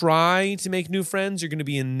 If you try to make new friends, you're going to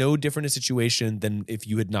be in no different a situation than if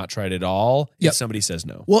you had not tried at all. If somebody says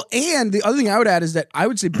no. Well, and the other thing I would add is that I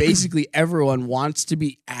would say basically everyone wants to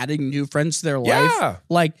be adding new friends to their life.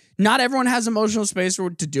 Like, not everyone has emotional space to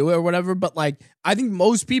do it or whatever, but like, I think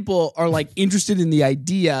most people are like interested in the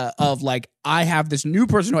idea of like, I have this new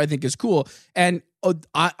person who I think is cool. And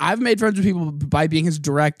I've made friends with people by being as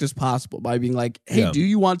direct as possible, by being like, hey, do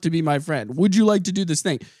you want to be my friend? Would you like to do this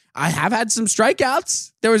thing? I have had some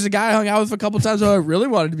strikeouts. There was a guy I hung out with a couple times who I really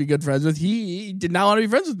wanted to be good friends with. He did not want to be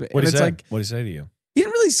friends with me. What did he say? What did he say to you? He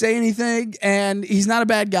didn't really say anything, and he's not a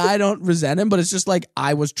bad guy. I don't resent him, but it's just like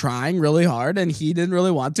I was trying really hard, and he didn't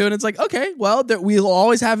really want to. And it's like, okay, well, we'll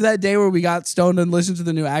always have that day where we got stoned and listened to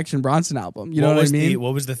the new Action Bronson album. You know what I mean?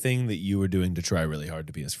 What was the thing that you were doing to try really hard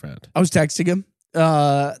to be his friend? I was texting him.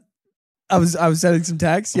 I was sending some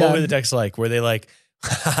texts. What were the texts like? Were they like,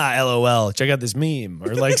 LOL, check out this meme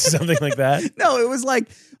or like something like that? No, it was like,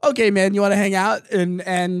 okay, man, you want to hang out? And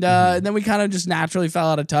then we kind of just naturally fell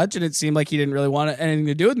out of touch, and it seemed like he didn't really want anything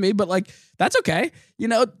to do with me, but like, that's okay. You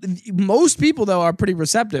know, most people though are pretty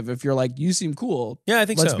receptive if you're like, you seem cool. Yeah, I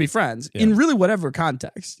think let's so. be friends in really whatever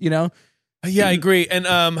context, you know? Yeah, I agree. And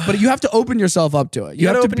but you have to open yourself up to it. You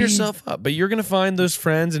have to open yourself up, but you're going to find those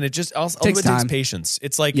friends, and it just takes patience.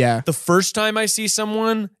 It's like the first time I see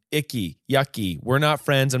someone, icky, yucky. We're not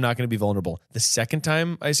friends. I'm not going to be vulnerable. The second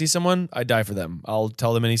time I see someone, I die for them. I'll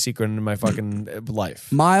tell them any secret in my fucking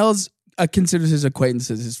life. Miles considers his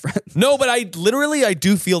acquaintances his friends. No, but I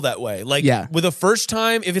do feel that way. Like with the first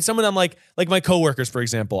time, if it's someone I'm like my coworkers, for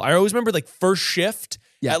example, I always remember like first shift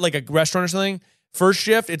at like a restaurant or something. First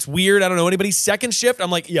shift, it's weird. I don't know anybody. Second shift,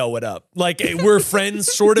 I'm like, yo, what up? Like, we're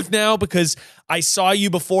friends sort of now because I saw you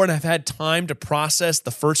before and I've had time to process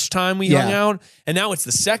the first time we hung out. And now it's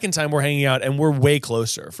the second time we're hanging out and we're way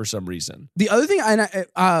closer for some reason. The other thing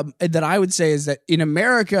that I would say is that in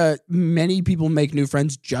America, many people make new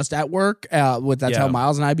friends just at work. That's how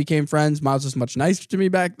Miles and I became friends. Miles was much nicer to me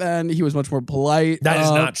back then. He was much more polite. That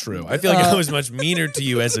is not true. I feel like I was much meaner to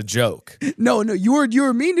you as a joke. No, you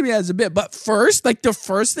were mean to me as a bit. But first, like the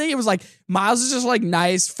first thing, it was like Miles is just like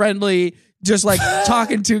nice, friendly, just like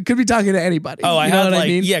could be talking to anybody. Oh, I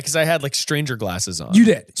mean? Yeah, because I had like stranger glasses on. You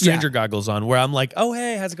did. Stranger goggles on where I'm like, oh,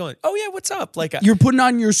 hey, how's it going? Oh, yeah, what's up? Like you're putting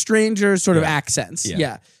on your stranger sort of accents.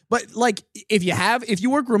 Yeah. But like if you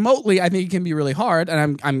work remotely, I think it can be really hard.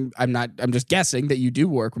 And I'm just guessing that you do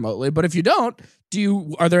work remotely. But if you don't,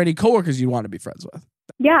 are there any coworkers you want to be friends with?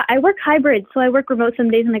 Yeah, I work hybrid, so I work remote some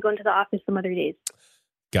days and I go into the office some other days.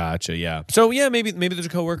 Gotcha. Yeah. So yeah, maybe there's a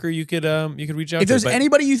coworker you could reach out. If there's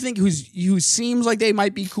anybody you think who seems like they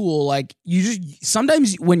might be cool, like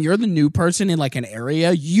sometimes when you're the new person in like an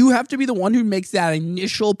area, you have to be the one who makes that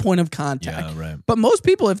initial point of contact. Yeah, right. But most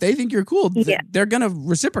people, if they think you're cool, they're gonna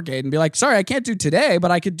reciprocate and be like, "Sorry, I can't do today, but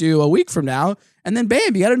I could do a week from now." And then,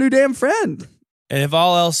 bam, you got a new damn friend. And if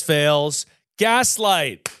all else fails,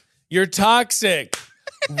 gaslight. You're toxic.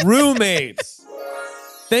 Roommates.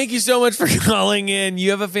 Thank you so much for calling in.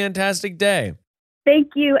 You have a fantastic day.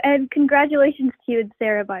 Thank you. And congratulations to you and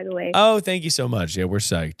Sarah, by the way. Oh, thank you so much. Yeah, we're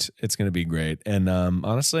psyched. It's going to be great. And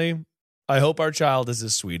honestly, I hope our child is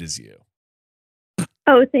as sweet as you.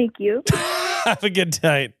 Oh, thank you. Have a good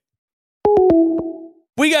night.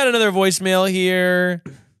 We got another voicemail here,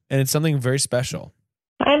 and it's something very special.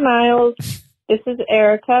 Hi, Miles. This is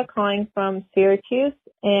Erica calling from Syracuse.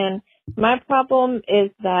 And my problem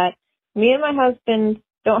is that me and my husband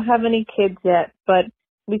don't have any kids yet, but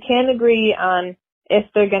we can't agree on if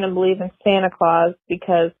they're going to believe in Santa Claus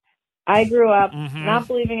because I grew up not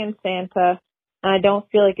believing in Santa, and I don't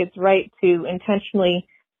feel like it's right to intentionally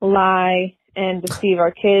lie and deceive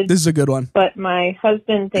our kids. This is a good one. But my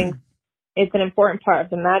husband thinks it's an important part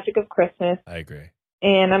of the magic of Christmas. I agree.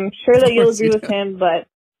 And I'm sure that you'll agree with him, but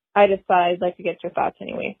I decide, like, to get your thoughts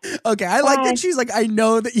anyway. Okay, I like that she's like, I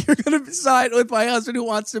know that you're going to side with my husband who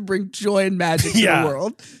wants to bring joy and magic to the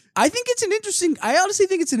world. I think it's an interesting. I honestly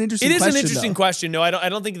think it's an interesting question. It is an interesting question. No, I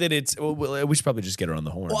don't think that it's. Well, we should probably just get her on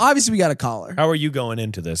the horn. Well, obviously, we got a caller. How are you going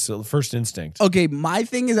into this? So first instinct. Okay, my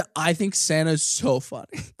thing is, I think Santa's so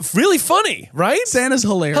funny. Really funny, right? Santa's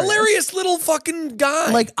hilarious. Hilarious little fucking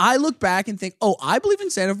guy. Like, I look back and think, oh, I believe in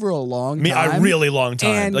Santa for a long time. A really long time.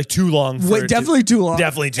 And like too long. Definitely too long.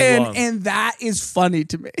 Definitely too long. And that is funny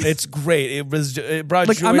to me. It's great. It brought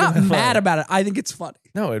like, joy. I'm not mad about it. I think it's funny.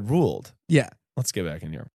 No, it ruled. Yeah. Let's get back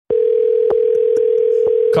in here.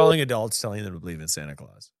 Calling adults, telling them to believe in Santa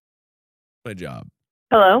Claus. Good job.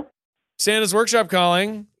 Hello? Santa's Workshop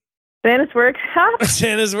calling. Santa's Workshop?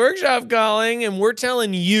 Santa's Workshop calling, and we're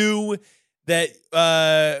telling you that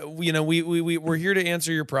we're here to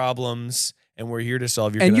answer your problems, and we're here to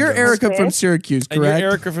solve your. And conundrums. you're Erica from Syracuse, correct? And you're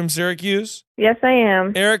Erica from Syracuse? Yes, I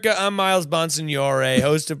am. Erica, I'm Miles Bonsignore,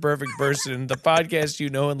 host of Perfect Person, the podcast you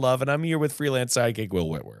know and love, and I'm here with freelance sidekick Will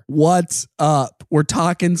Witwer. What's up? We're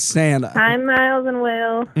talking Santa. Hi, Miles and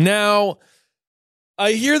Will. Now,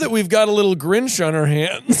 I hear that we've got a little Grinch on our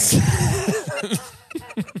hands.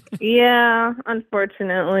 Yeah,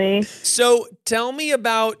 unfortunately. So tell me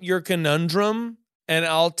about your conundrum, and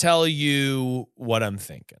I'll tell you what I'm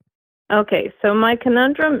thinking. Okay, so my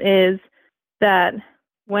conundrum is that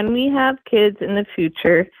when we have kids in the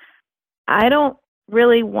future, I don't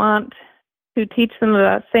really want to teach them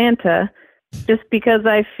about Santa just because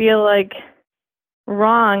I feel like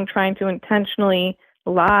wrong trying to intentionally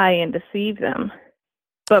lie and deceive them.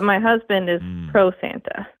 But my husband is pro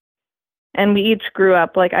Santa. And we each grew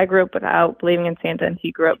up, like I grew up without believing in Santa and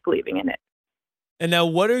he grew up believing in it. And now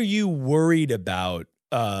what are you worried about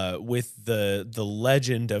with the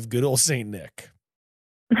legend of good old Saint Nick?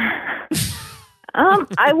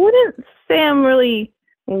 I wouldn't say I'm really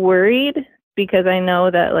worried because I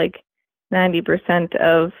know that like 90%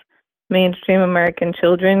 of mainstream American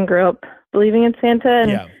children grow up believing in Santa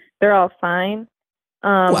and they're all fine.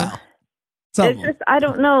 Wow. It's just, I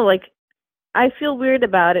don't know, like I feel weird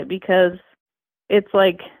about it because it's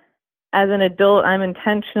like as an adult, I'm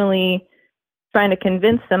intentionally trying to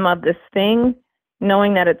convince them of this thing,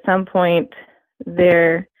 knowing that at some point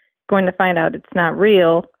they're going to find out it's not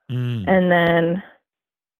real. And then,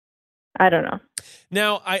 I don't know.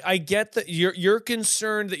 Now, I get that you're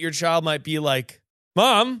concerned that your child might be like,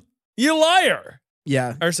 Mom, you liar.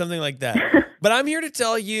 Yeah. Or something like that. But I'm here to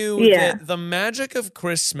tell you that the magic of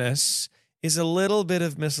Christmas is a little bit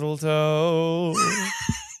of mistletoe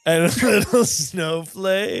and a little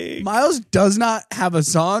snowflake. Miles does not have a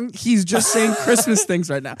song. He's just saying Christmas things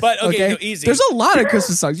right now. But okay? No, easy. There's a lot of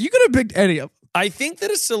Christmas songs. You could have picked any of them. I think that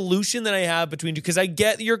a solution that I have between you, because I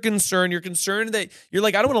get your concern. You're concerned that you're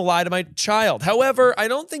like, I don't want to lie to my child. However, I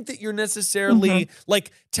don't think that you're necessarily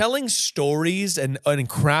like telling stories and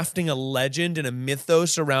crafting a legend and a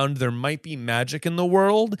mythos around there might be magic in the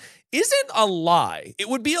world isn't a lie. It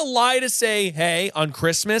would be a lie to say, hey, on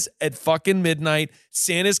Christmas at fucking midnight,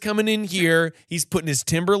 Santa's coming in here. He's putting his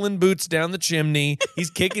Timberland boots down the chimney. He's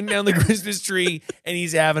kicking down the Christmas tree and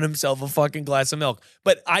he's having himself a fucking glass of milk.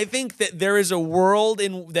 But I think that there is a world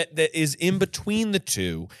that is in between the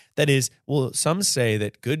two that is, well, some say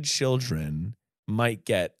that good children might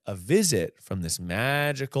get a visit from this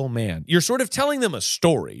magical man. You're sort of telling them a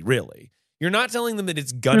story, really. You're not telling them that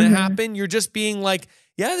it's gonna happen. You're just being like,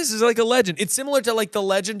 yeah, this is like a legend. It's similar to like the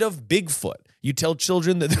legend of Bigfoot. You tell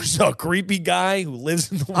children that there's a creepy guy who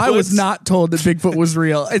lives in the woods. I was not told that Bigfoot was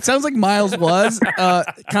real. It sounds like Miles was.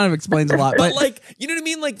 Kind of explains a lot. But like, you know what I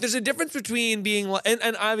mean? Like there's a difference between being like,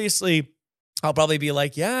 and obviously I'll probably be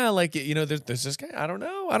like, yeah, like, you know, there's this guy. I don't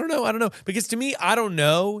know. Because to me, I don't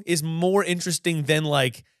know is more interesting than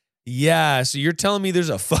like, yeah, so you're telling me there's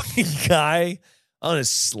a fucking guy on a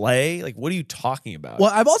sleigh? Like, what are you talking about?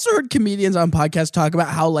 Well, I've also heard comedians on podcasts talk about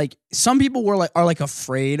how like some people are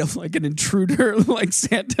afraid of like an intruder, like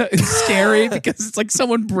Santa is scary because it's like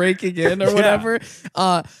someone breaking in or whatever.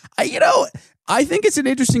 I think it's an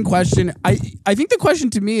interesting question. I think the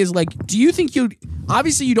question to me is like, do you think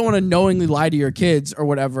obviously you don't want to knowingly lie to your kids or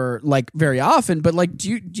whatever, like very often, but like,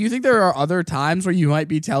 do you think there are other times where you might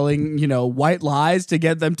be telling, white lies to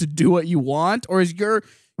get them to do what you want? Or is your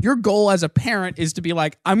goal as a parent is to be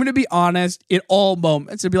like, I'm going to be honest in all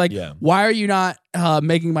moments and be like, why are you not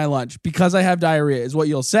making my lunch? Because I have diarrhea is what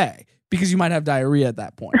you'll say. Because you might have diarrhea at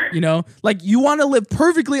that point, Like you want to live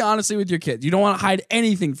perfectly honestly with your kids. You don't want to hide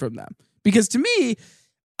anything from them. Because to me,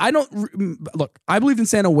 I believed in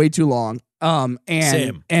Santa way too long.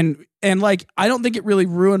 Same. And like, I don't think it really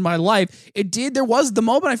ruined my life. It did. There was the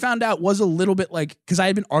moment I found out was a little bit like, because I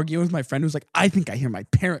had been arguing with my friend who was like, I think I hear my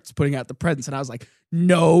parents putting out the presents. And I was like,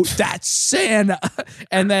 no, that's Santa.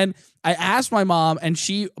 And then I asked my mom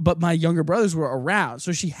but my younger brothers were around.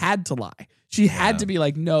 So she had to lie. She had to be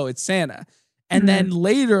like, no, it's Santa. And then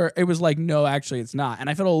later it was like, no, actually it's not. And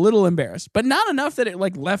I felt a little embarrassed, but not enough that it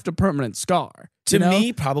like left a permanent scar. To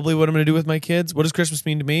me, probably what I'm going to do with my kids. What does Christmas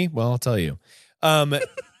mean to me? Well, I'll tell you.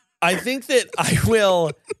 I think that I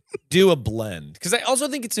will do a blend because I also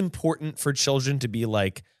think it's important for children to be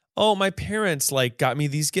like, oh, my parents like got me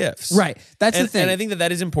these gifts. Right. That's the thing. And I think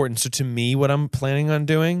that is important. So to me, what I'm planning on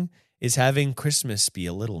doing is having Christmas be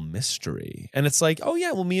a little mystery. And it's like, oh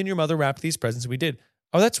yeah, well, me and your mother wrapped these presents and we did.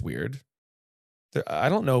 Oh, that's weird. I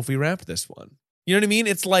don't know if we wrapped this one. You know what I mean?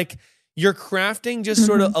 It's like you're crafting just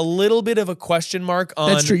sort of a little bit of a question mark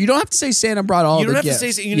on. That's true. You don't have to say Santa brought all the gifts. You don't have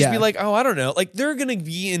to say, you can just be like, oh, I don't know. Like they're going to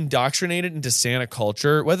be indoctrinated into Santa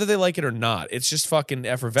culture, whether they like it or not. It's just fucking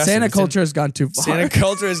effervescent. Santa culture has gone too far. Santa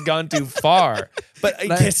culture has gone too far. But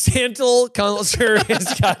Santa culture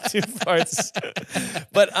has gone too far.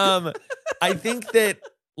 But I think that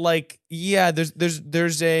like, yeah,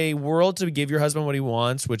 there's a world to give your husband what he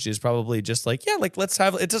wants, which is probably just like, yeah, like let's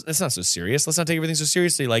have it's not so serious. Let's not take everything so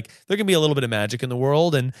seriously. Like there can be a little bit of magic in the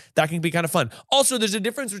world, and that can be kind of fun. Also, there's a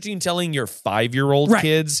difference between telling your 5-year-old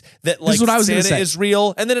kids that like Santa is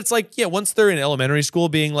real, and then it's like, yeah, once they're in elementary school,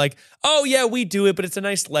 being like, oh yeah, we do it, but it's a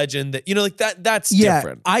nice legend that like that's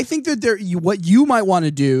different. I think that what you might want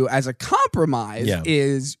to do as a compromise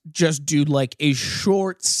is just do like a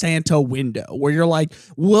short Santa window where you're like,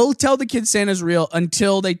 we'll tell the kids Santa's real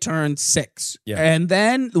until they turn 6. Yeah. And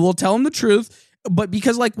then we'll tell them the truth. But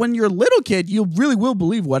because like when you're a little kid, you really will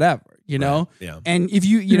believe whatever, you know? Yeah. And if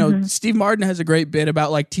you know, Steve Martin has a great bit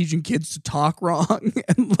about like teaching kids to talk wrong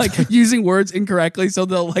and like using words incorrectly. So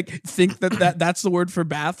they'll like think that's the word for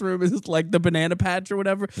bathroom is like the banana patch or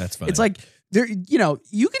whatever. That's funny. It's like,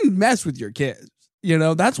 you can mess with your kids. You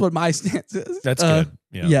know, that's what my stance is. That's good.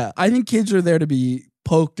 Yeah. I think kids are there to be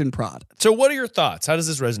poked and prodded. So what are your thoughts? How does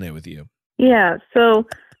this resonate with you? Yeah. So,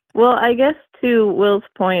 well, I guess to Will's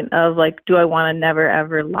point of like, do I want to never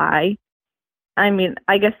ever lie? I mean,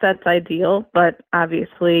 I guess that's ideal, but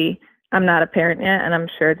obviously I'm not a parent yet, and I'm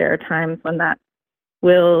sure there are times when that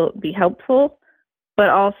will be helpful. But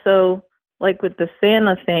also, like with the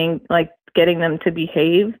Santa thing, like getting them to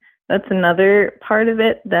behave, that's another part of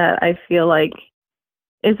it that I feel like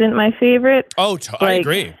isn't my favorite. Oh, I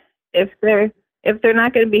agree. If they're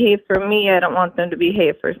not going to behave for me, I don't want them to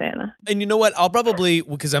behave for Santa. And you know what? I'll probably,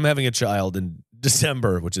 because I'm having a child in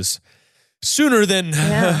December, which is sooner than,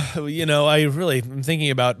 I really am thinking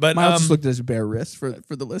about. But Miles just looked at his bare wrist for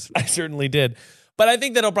the listener. I certainly did. But I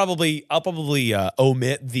think that I'll probably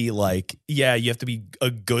omit the like, yeah, you have to be a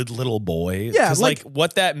good little boy. Yeah. Because like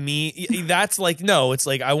what that means, that's like, no, it's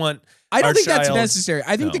like I don't think that's necessary.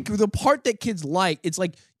 I think the part that kids like, it's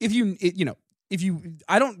like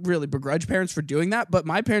I don't really begrudge parents for doing that, but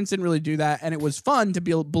my parents didn't really do that, and it was fun to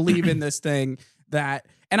believe in this thing that,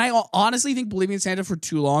 and I honestly think believing in Santa for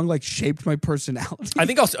too long like shaped my personality. I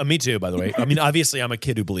think also me too, by the way. I mean, obviously, I'm a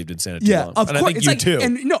kid who believed in Santa too long, of and course. I think you too.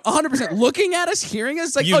 And 100%. Looking at us, hearing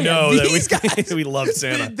us, like these guys, we love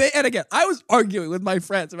Santa. And again, I was arguing with my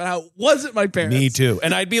friends about how it wasn't my parents. Me too,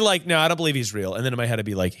 and I'd be like, no, I don't believe he's real, and then in my head, I'd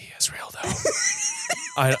be like, he is real though.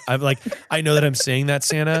 I'm like, I know that I'm saying that,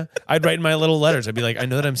 Santa. I'd write in my little letters. I'd be like, I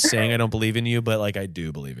know that I'm saying I don't believe in you, but like I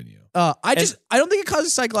do believe in you. I don't think it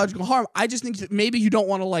causes psychological harm. I just think that maybe you don't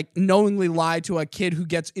want to like knowingly lie to a kid who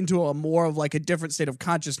gets into a more of like a different state of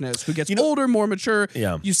consciousness, who gets older, more mature.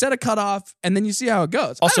 Yeah. You set a cutoff and then you see how it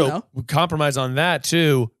goes. Also, compromise on that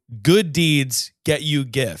too. Good deeds get you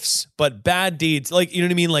gifts, but bad deeds, like, you know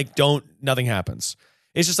what I mean? Like nothing happens.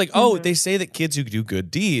 It's just like, they say that kids who do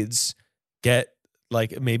good deeds get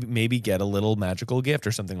like maybe get a little magical gift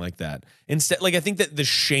or something like that. Instead, like I think that the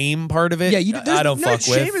shame part of it, I don't fuck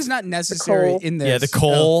with. Shame is not necessary in this. Yeah, the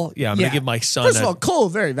coal. I'm gonna give my son. First of all, coal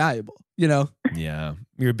is very valuable. You know. Yeah,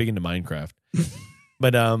 you're big into Minecraft,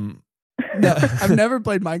 but no, I've never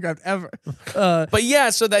played Minecraft ever. But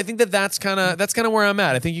yeah, so I think that's kind of where I'm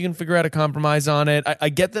at. I think you can figure out a compromise on it. I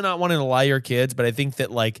get the not wanting to lie your kids, but I think that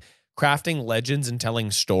like crafting legends and telling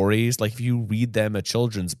stories, like if you read them a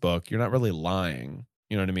children's book, you're not really lying.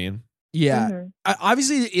 You know what I mean? Yeah.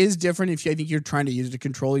 Obviously, it is different if I think you're trying to use it to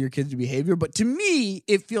control your kids' behavior. But to me,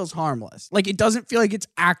 it feels harmless. Like it doesn't feel like it's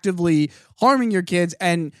actively harming your kids.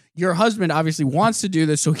 And your husband obviously wants to do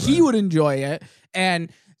this, so he would enjoy it. And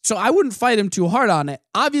so I wouldn't fight him too hard on it.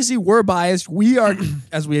 Obviously, we're biased. We are,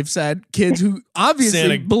 as we have said, kids who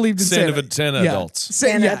obviously believed in Santa. Santa adults.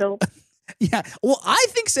 Santa adults. Yeah. Well, I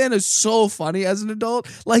think Santa's so funny as an adult.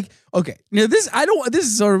 Like, okay, this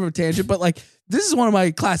is sort of a tangent, but like this is one of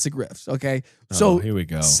my classic riffs. Okay. So here we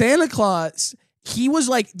go. Santa Claus, he was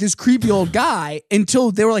like this creepy old guy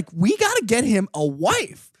until they were like, we got to get him a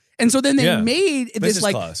wife. And so then they made this Mrs.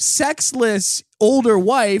 like Claus. sexless older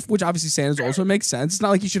wife, which obviously Santa's also makes sense. It's not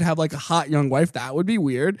like you should have like a hot young wife. That would be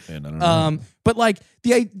weird. But like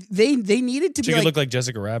they needed to she be could like, look like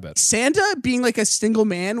Jessica Rabbit. Santa being like a single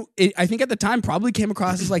man, I think at the time probably came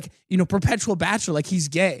across as like, perpetual bachelor, like he's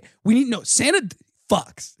gay. Santa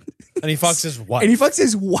fucks. And he fucks his wife. And he fucks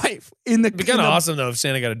his wife in the. It'd be kind of awesome though if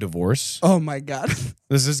Santa got a divorce. Oh my God.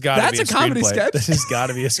 This has got to be a comedy screenplay. sketch. This has got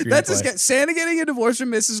to be a screenplay. That's Santa getting a divorce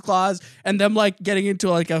from Mrs. Claus and them like getting into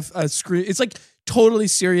like a screen. It's like totally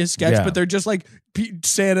serious sketch, but they're just like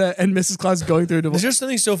Santa and Mrs. Claus going through a divorce. There's just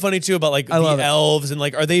something so funny too about like the elves and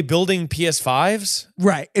like, are they building PS5s?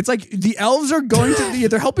 Right. It's like the elves are going to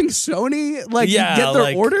they're helping Sony get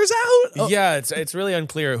their orders out. Yeah, it's really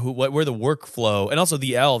unclear where the workflow, and also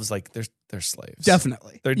the elves, like they're slaves.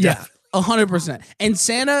 Definitely. They're definitely. 100%. And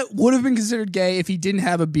Santa would have been considered gay if he didn't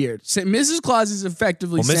have a beard. Mrs. Claus is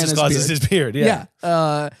effectively Santa's Mrs. Claus beard. is his beard.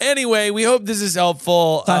 Yeah. Anyway, we hope this is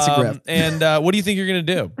helpful. Classic riff. And what do you think you're going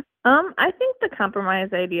to do? I think the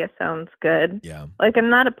compromise idea sounds good. Yeah. Like, I'm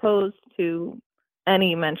not opposed to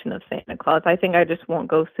any mention of Santa Claus. I think I just won't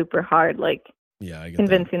go super hard, like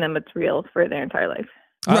convincing them it's real for their entire life.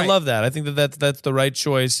 I love that. I think that's the right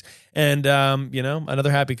choice. And,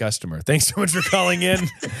 another happy customer. Thanks so much for calling in.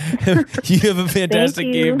 You have a fantastic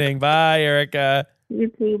evening. Bye, Erica.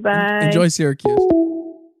 You too. Bye. Enjoy Syracuse.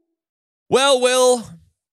 Well, Will.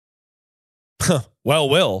 Well,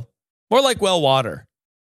 Will. More like well water.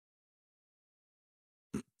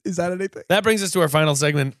 Is that anything? That brings us to our final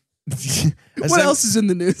segment. What else is in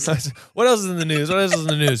the news? What else is in the news? What else is in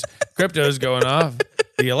the news? Crypto's going off.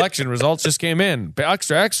 The election results just came in.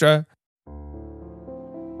 Extra.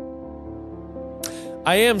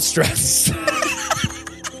 I am stressed.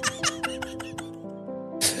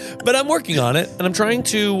 But I'm working on it, and I'm trying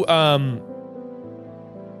to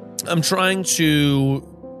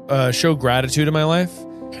show gratitude in my life,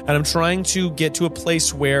 and I'm trying to get to a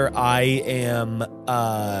place where I am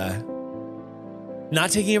not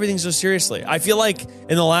taking everything so seriously. I feel like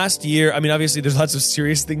in the last year, I mean, obviously there's lots of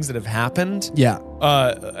serious things that have happened. Yeah.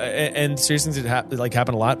 And serious things that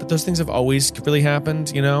happen a lot, but those things have always really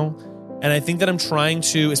happened, And I think that I'm trying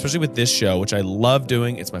to, especially with this show, which I love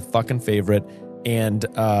doing. It's my fucking favorite. And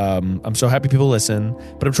I'm so happy people listen,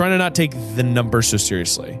 but I'm trying to not take the numbers so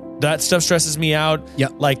seriously. That stuff stresses me out. Yeah.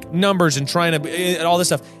 Like numbers and trying to, and all this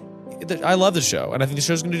stuff. I love the show, and I think the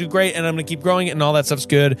show's going to do great, and I'm going to keep growing it, and all that stuff's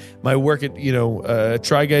good. My work at,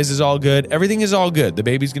 Try Guys is all good. Everything is all good. The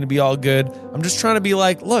baby's going to be all good. I'm just trying to be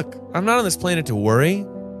like, look, I'm not on this planet to worry.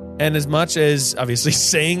 And as much as obviously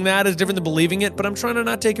saying that is different than believing it, but I'm trying to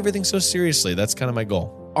not take everything so seriously. That's kind of my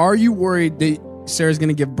goal. Are you worried that Sarah's going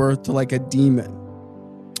to give birth to like a demon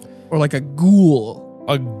or like a ghoul?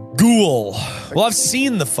 A ghoul. Well, I've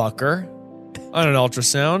seen the fucker on an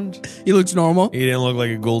ultrasound. He looks normal. He didn't look like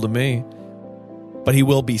a ghoul to me, but he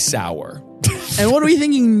will be sour. And what are we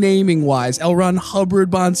thinking naming wise? L. Ron Hubbard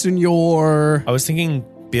Bonsignor. I was thinking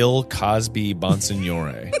Bill Cosby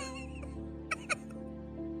Bonsignore.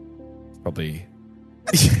 Probably.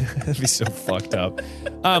 That'd be so fucked up.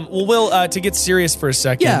 Well, Will, to get serious for a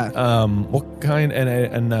second, what kind?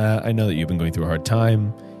 And I know that you've been going through a hard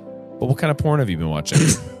time, but what kind of porn have you been watching?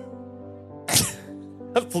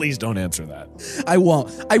 Please don't answer that. I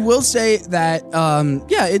won't. I will say that,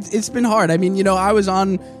 it's been hard. I mean, I was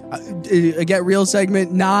on a Get Real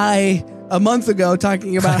segment nigh a month ago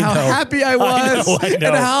talking about how happy I was I know.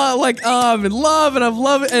 and how I'm in love and I'm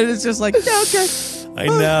loving it. And it's just like, yeah, okay. I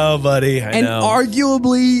know, buddy. I know.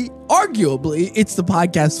 Arguably, it's the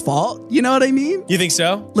podcast's fault. You know what I mean? You think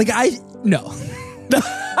so? No.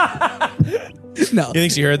 No. You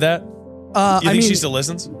think she heard that? You think she still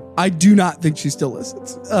listens? I do not think she still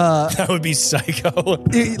listens. That would be psycho.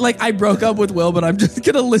 I broke up with Will, but I'm just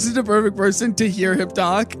going to listen to Perfect Person to hear him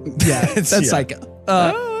talk. Yeah, that's psycho.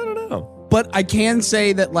 I don't know. But I can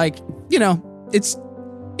say that,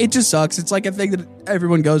 it just sucks. It's like a thing that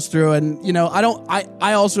everyone goes through. And,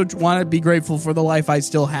 I also want to be grateful for the life I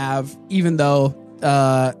still have, even though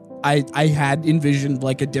I had envisioned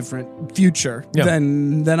like a different future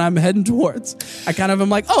than I'm heading towards. I kind of am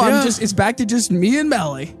like, it's back to just me and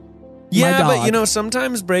Melly. Yeah, dog. but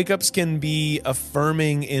sometimes breakups can be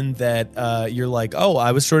affirming in that you're like, oh,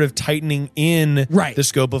 I was sort of tightening in the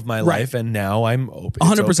scope of my life, and now I'm open.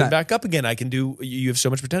 100%. It's open back up again. I can do. You have so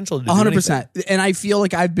much potential to do 100%. And I feel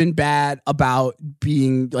like I've been bad about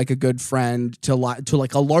being like a good friend to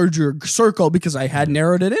like a larger circle because I had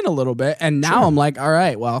narrowed it in a little bit, and now I'm like, all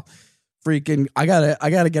right, well. Freaking! I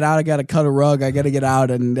gotta get out. I gotta cut a rug. I gotta get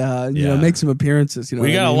out and make some apperances.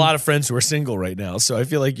 We got a lot of friends who are single right now, so I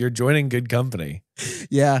feel like you're joining good company.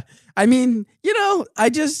 Yeah, I mean,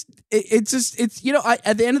 at the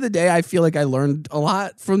end of the day, I feel like I learned a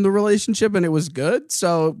lot from the relationship, and it was good.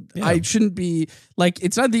 So I shouldn't be like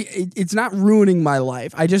it's not ruining my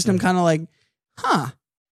life. I just am kind of like,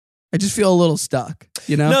 I just feel a little stuck,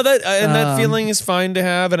 No, that feeling is fine to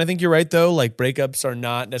have, and I think you're right though. Like breakups are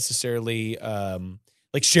not necessarily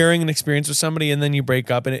like sharing an experience with somebody and then you break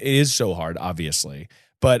up, and it is so hard, obviously.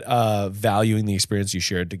 But valuing the experience you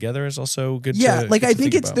shared together is also good. Yeah, I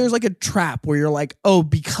think there's like a trap where you're like, oh,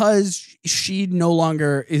 because she no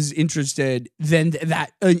longer is interested, then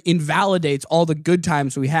that invalidates all the good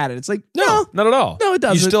times we had. And it's like, no, not at all. No, it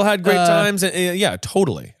doesn't. You still had great times. And, yeah,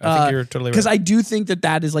 totally. I think you're totally right. Because I do think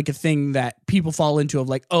that is like a thing that people fall into of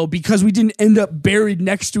like, oh, because we didn't end up buried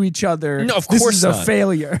next to each other. No, of course this is not. a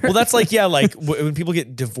failure. Well, that's like, yeah, like when people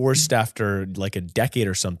get divorced after like a decade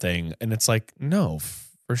or something, and it's like, no.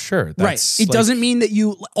 For sure. That's right. It doesn't mean that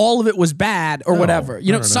all of it was bad or whatever.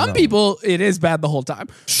 Some people, it is bad the whole time.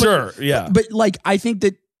 Sure. Yeah. But like, I think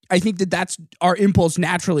that that's our impulse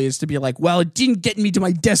naturally is to be like, well, it didn't get me to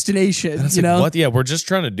my destination. What? Yeah. We're just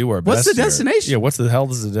trying to do our best. What's the destination? Yeah. What the hell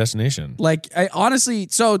is the destination? Like, I honestly,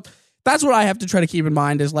 so that's what I have to try to keep in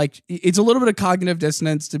mind is like, it's a little bit of cognitive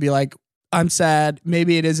dissonance to be like, I'm sad.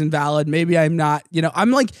 Maybe it is invalid. Maybe I'm not. I've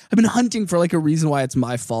been hunting for like a reason why it's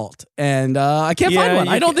my fault, and I can't find one.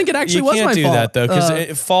 I don't think it actually was my fault. You can't do that though,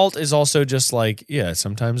 because fault is also just like,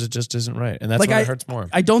 sometimes it just isn't right, and that's when it hurts more.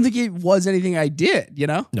 I don't think it was anything I did.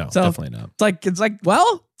 No, so definitely not. It's like,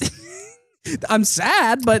 well, I'm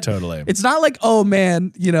sad, but totally. It's not like, oh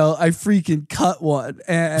man, I freaking cut one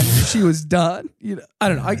and she was done. I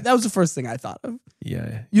don't know. That was the first thing I thought of.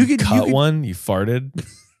 Yeah, you cut one. You farted.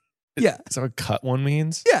 Yeah. Is that what cut one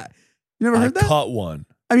means? Yeah. You never heard that? I cut one.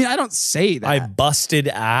 I mean, I don't say that. I busted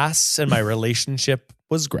ass and my relationship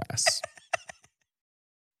was grass.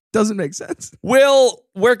 Doesn't make sense. Will,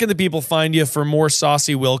 where can the people find you for more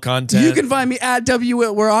Saucy Will content? You can find me at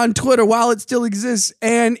Witwer on Twitter while it still exists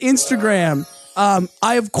and Instagram.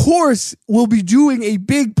 I, of course, will be doing a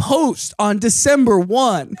big post on December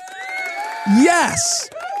 1. Yes.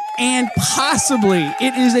 And possibly,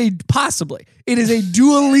 it is a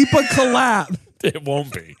Dua Lipa collab. It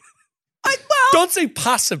won't be. Don't say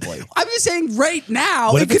possibly. I'm just saying right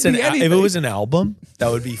now, what it could be anything. If it was an album,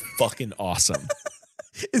 that would be fucking awesome.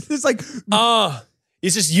 It's just like,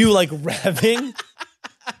 it's just you like revving,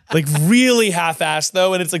 like really half-assed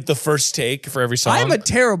though, and it's like the first take for every song. I'm a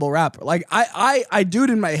terrible rapper. Like I do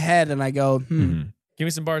it in my head and I go, Give me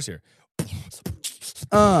some bars here.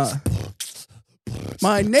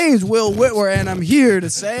 My name's Will Witwer, and I'm here to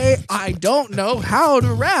say I don't know how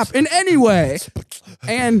to rap in any way.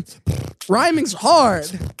 And rhyming's hard.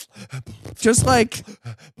 Just like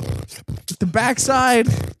the backside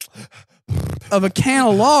of a can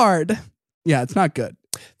of lard. Yeah, it's not good.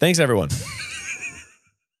 Thanks, everyone.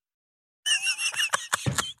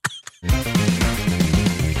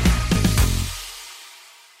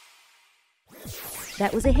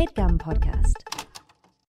 That was a HeadGum podcast.